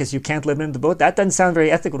oar because you can't live in the boat? That doesn't sound very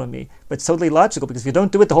ethical to me, but it's totally logical, because if you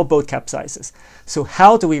don't do it, the whole boat capsizes. So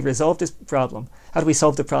how do we resolve this problem? How do we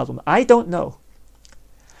solve the problem? I don't know.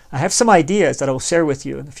 I have some ideas that I will share with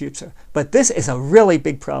you in the future, but this is a really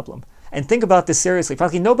big problem. And think about this seriously.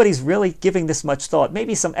 Probably nobody's really giving this much thought.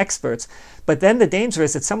 Maybe some experts. But then the danger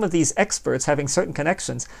is that some of these experts, having certain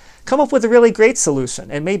connections, come up with a really great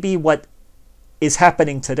solution. And maybe what is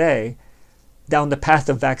happening today down the path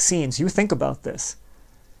of vaccines. You think about this.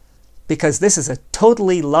 Because this is a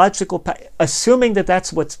totally logical path. Assuming that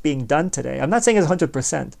that's what's being done today. I'm not saying it's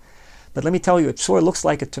 100%. But let me tell you, it sure looks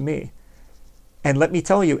like it to me. And let me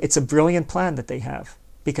tell you, it's a brilliant plan that they have.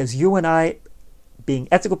 Because you and I, being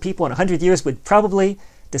ethical people in 100 years, would probably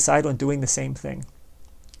decide on doing the same thing.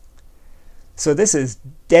 So this is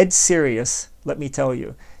dead serious, let me tell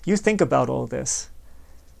you. You think about all this.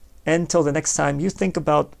 Until the next time, you think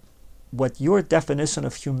about what your definition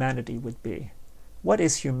of humanity would be. What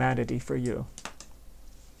is humanity for you?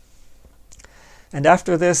 And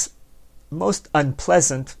after this most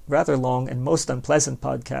unpleasant, rather long and most unpleasant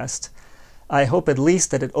podcast, I hope at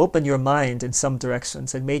least that it opened your mind in some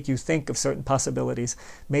directions and made you think of certain possibilities,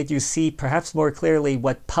 made you see perhaps more clearly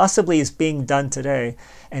what possibly is being done today,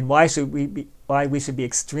 and why we should be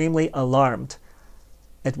extremely alarmed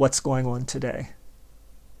at what's going on today.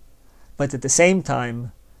 But at the same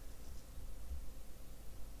time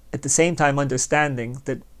understanding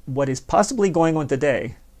that what is possibly going on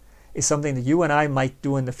today is something that you and I might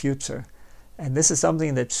do in the future. And this is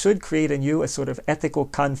something that should create in you a sort of ethical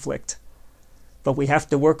conflict. But we have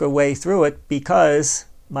to work our way through it because,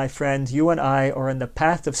 my friend, you and I are on the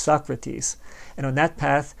path of Socrates. And on that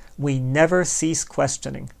path, we never cease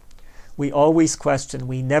questioning. We always question.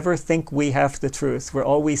 We never think we have the truth. We're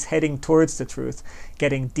always heading towards the truth,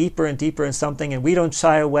 getting deeper and deeper in something, and we don't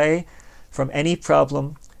shy away from any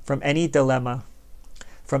problem, from any dilemma,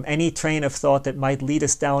 from any train of thought that might lead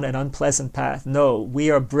us down an unpleasant path. No,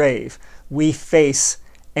 we are brave. We face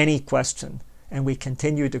any question, and we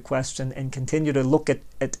continue to question and continue to look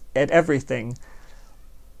at everything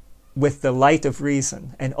with the light of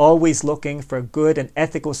reason, and always looking for good and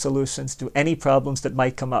ethical solutions to any problems that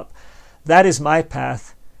might come up. That is my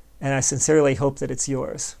path, and I sincerely hope that it's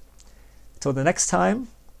yours. Till the next time,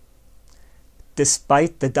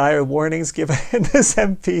 despite the dire warnings given in this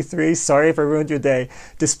MP3, sorry if I ruined your day.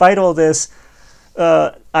 Despite all this,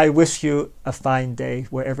 I wish you a fine day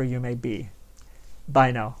wherever you may be.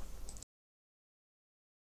 Bye now.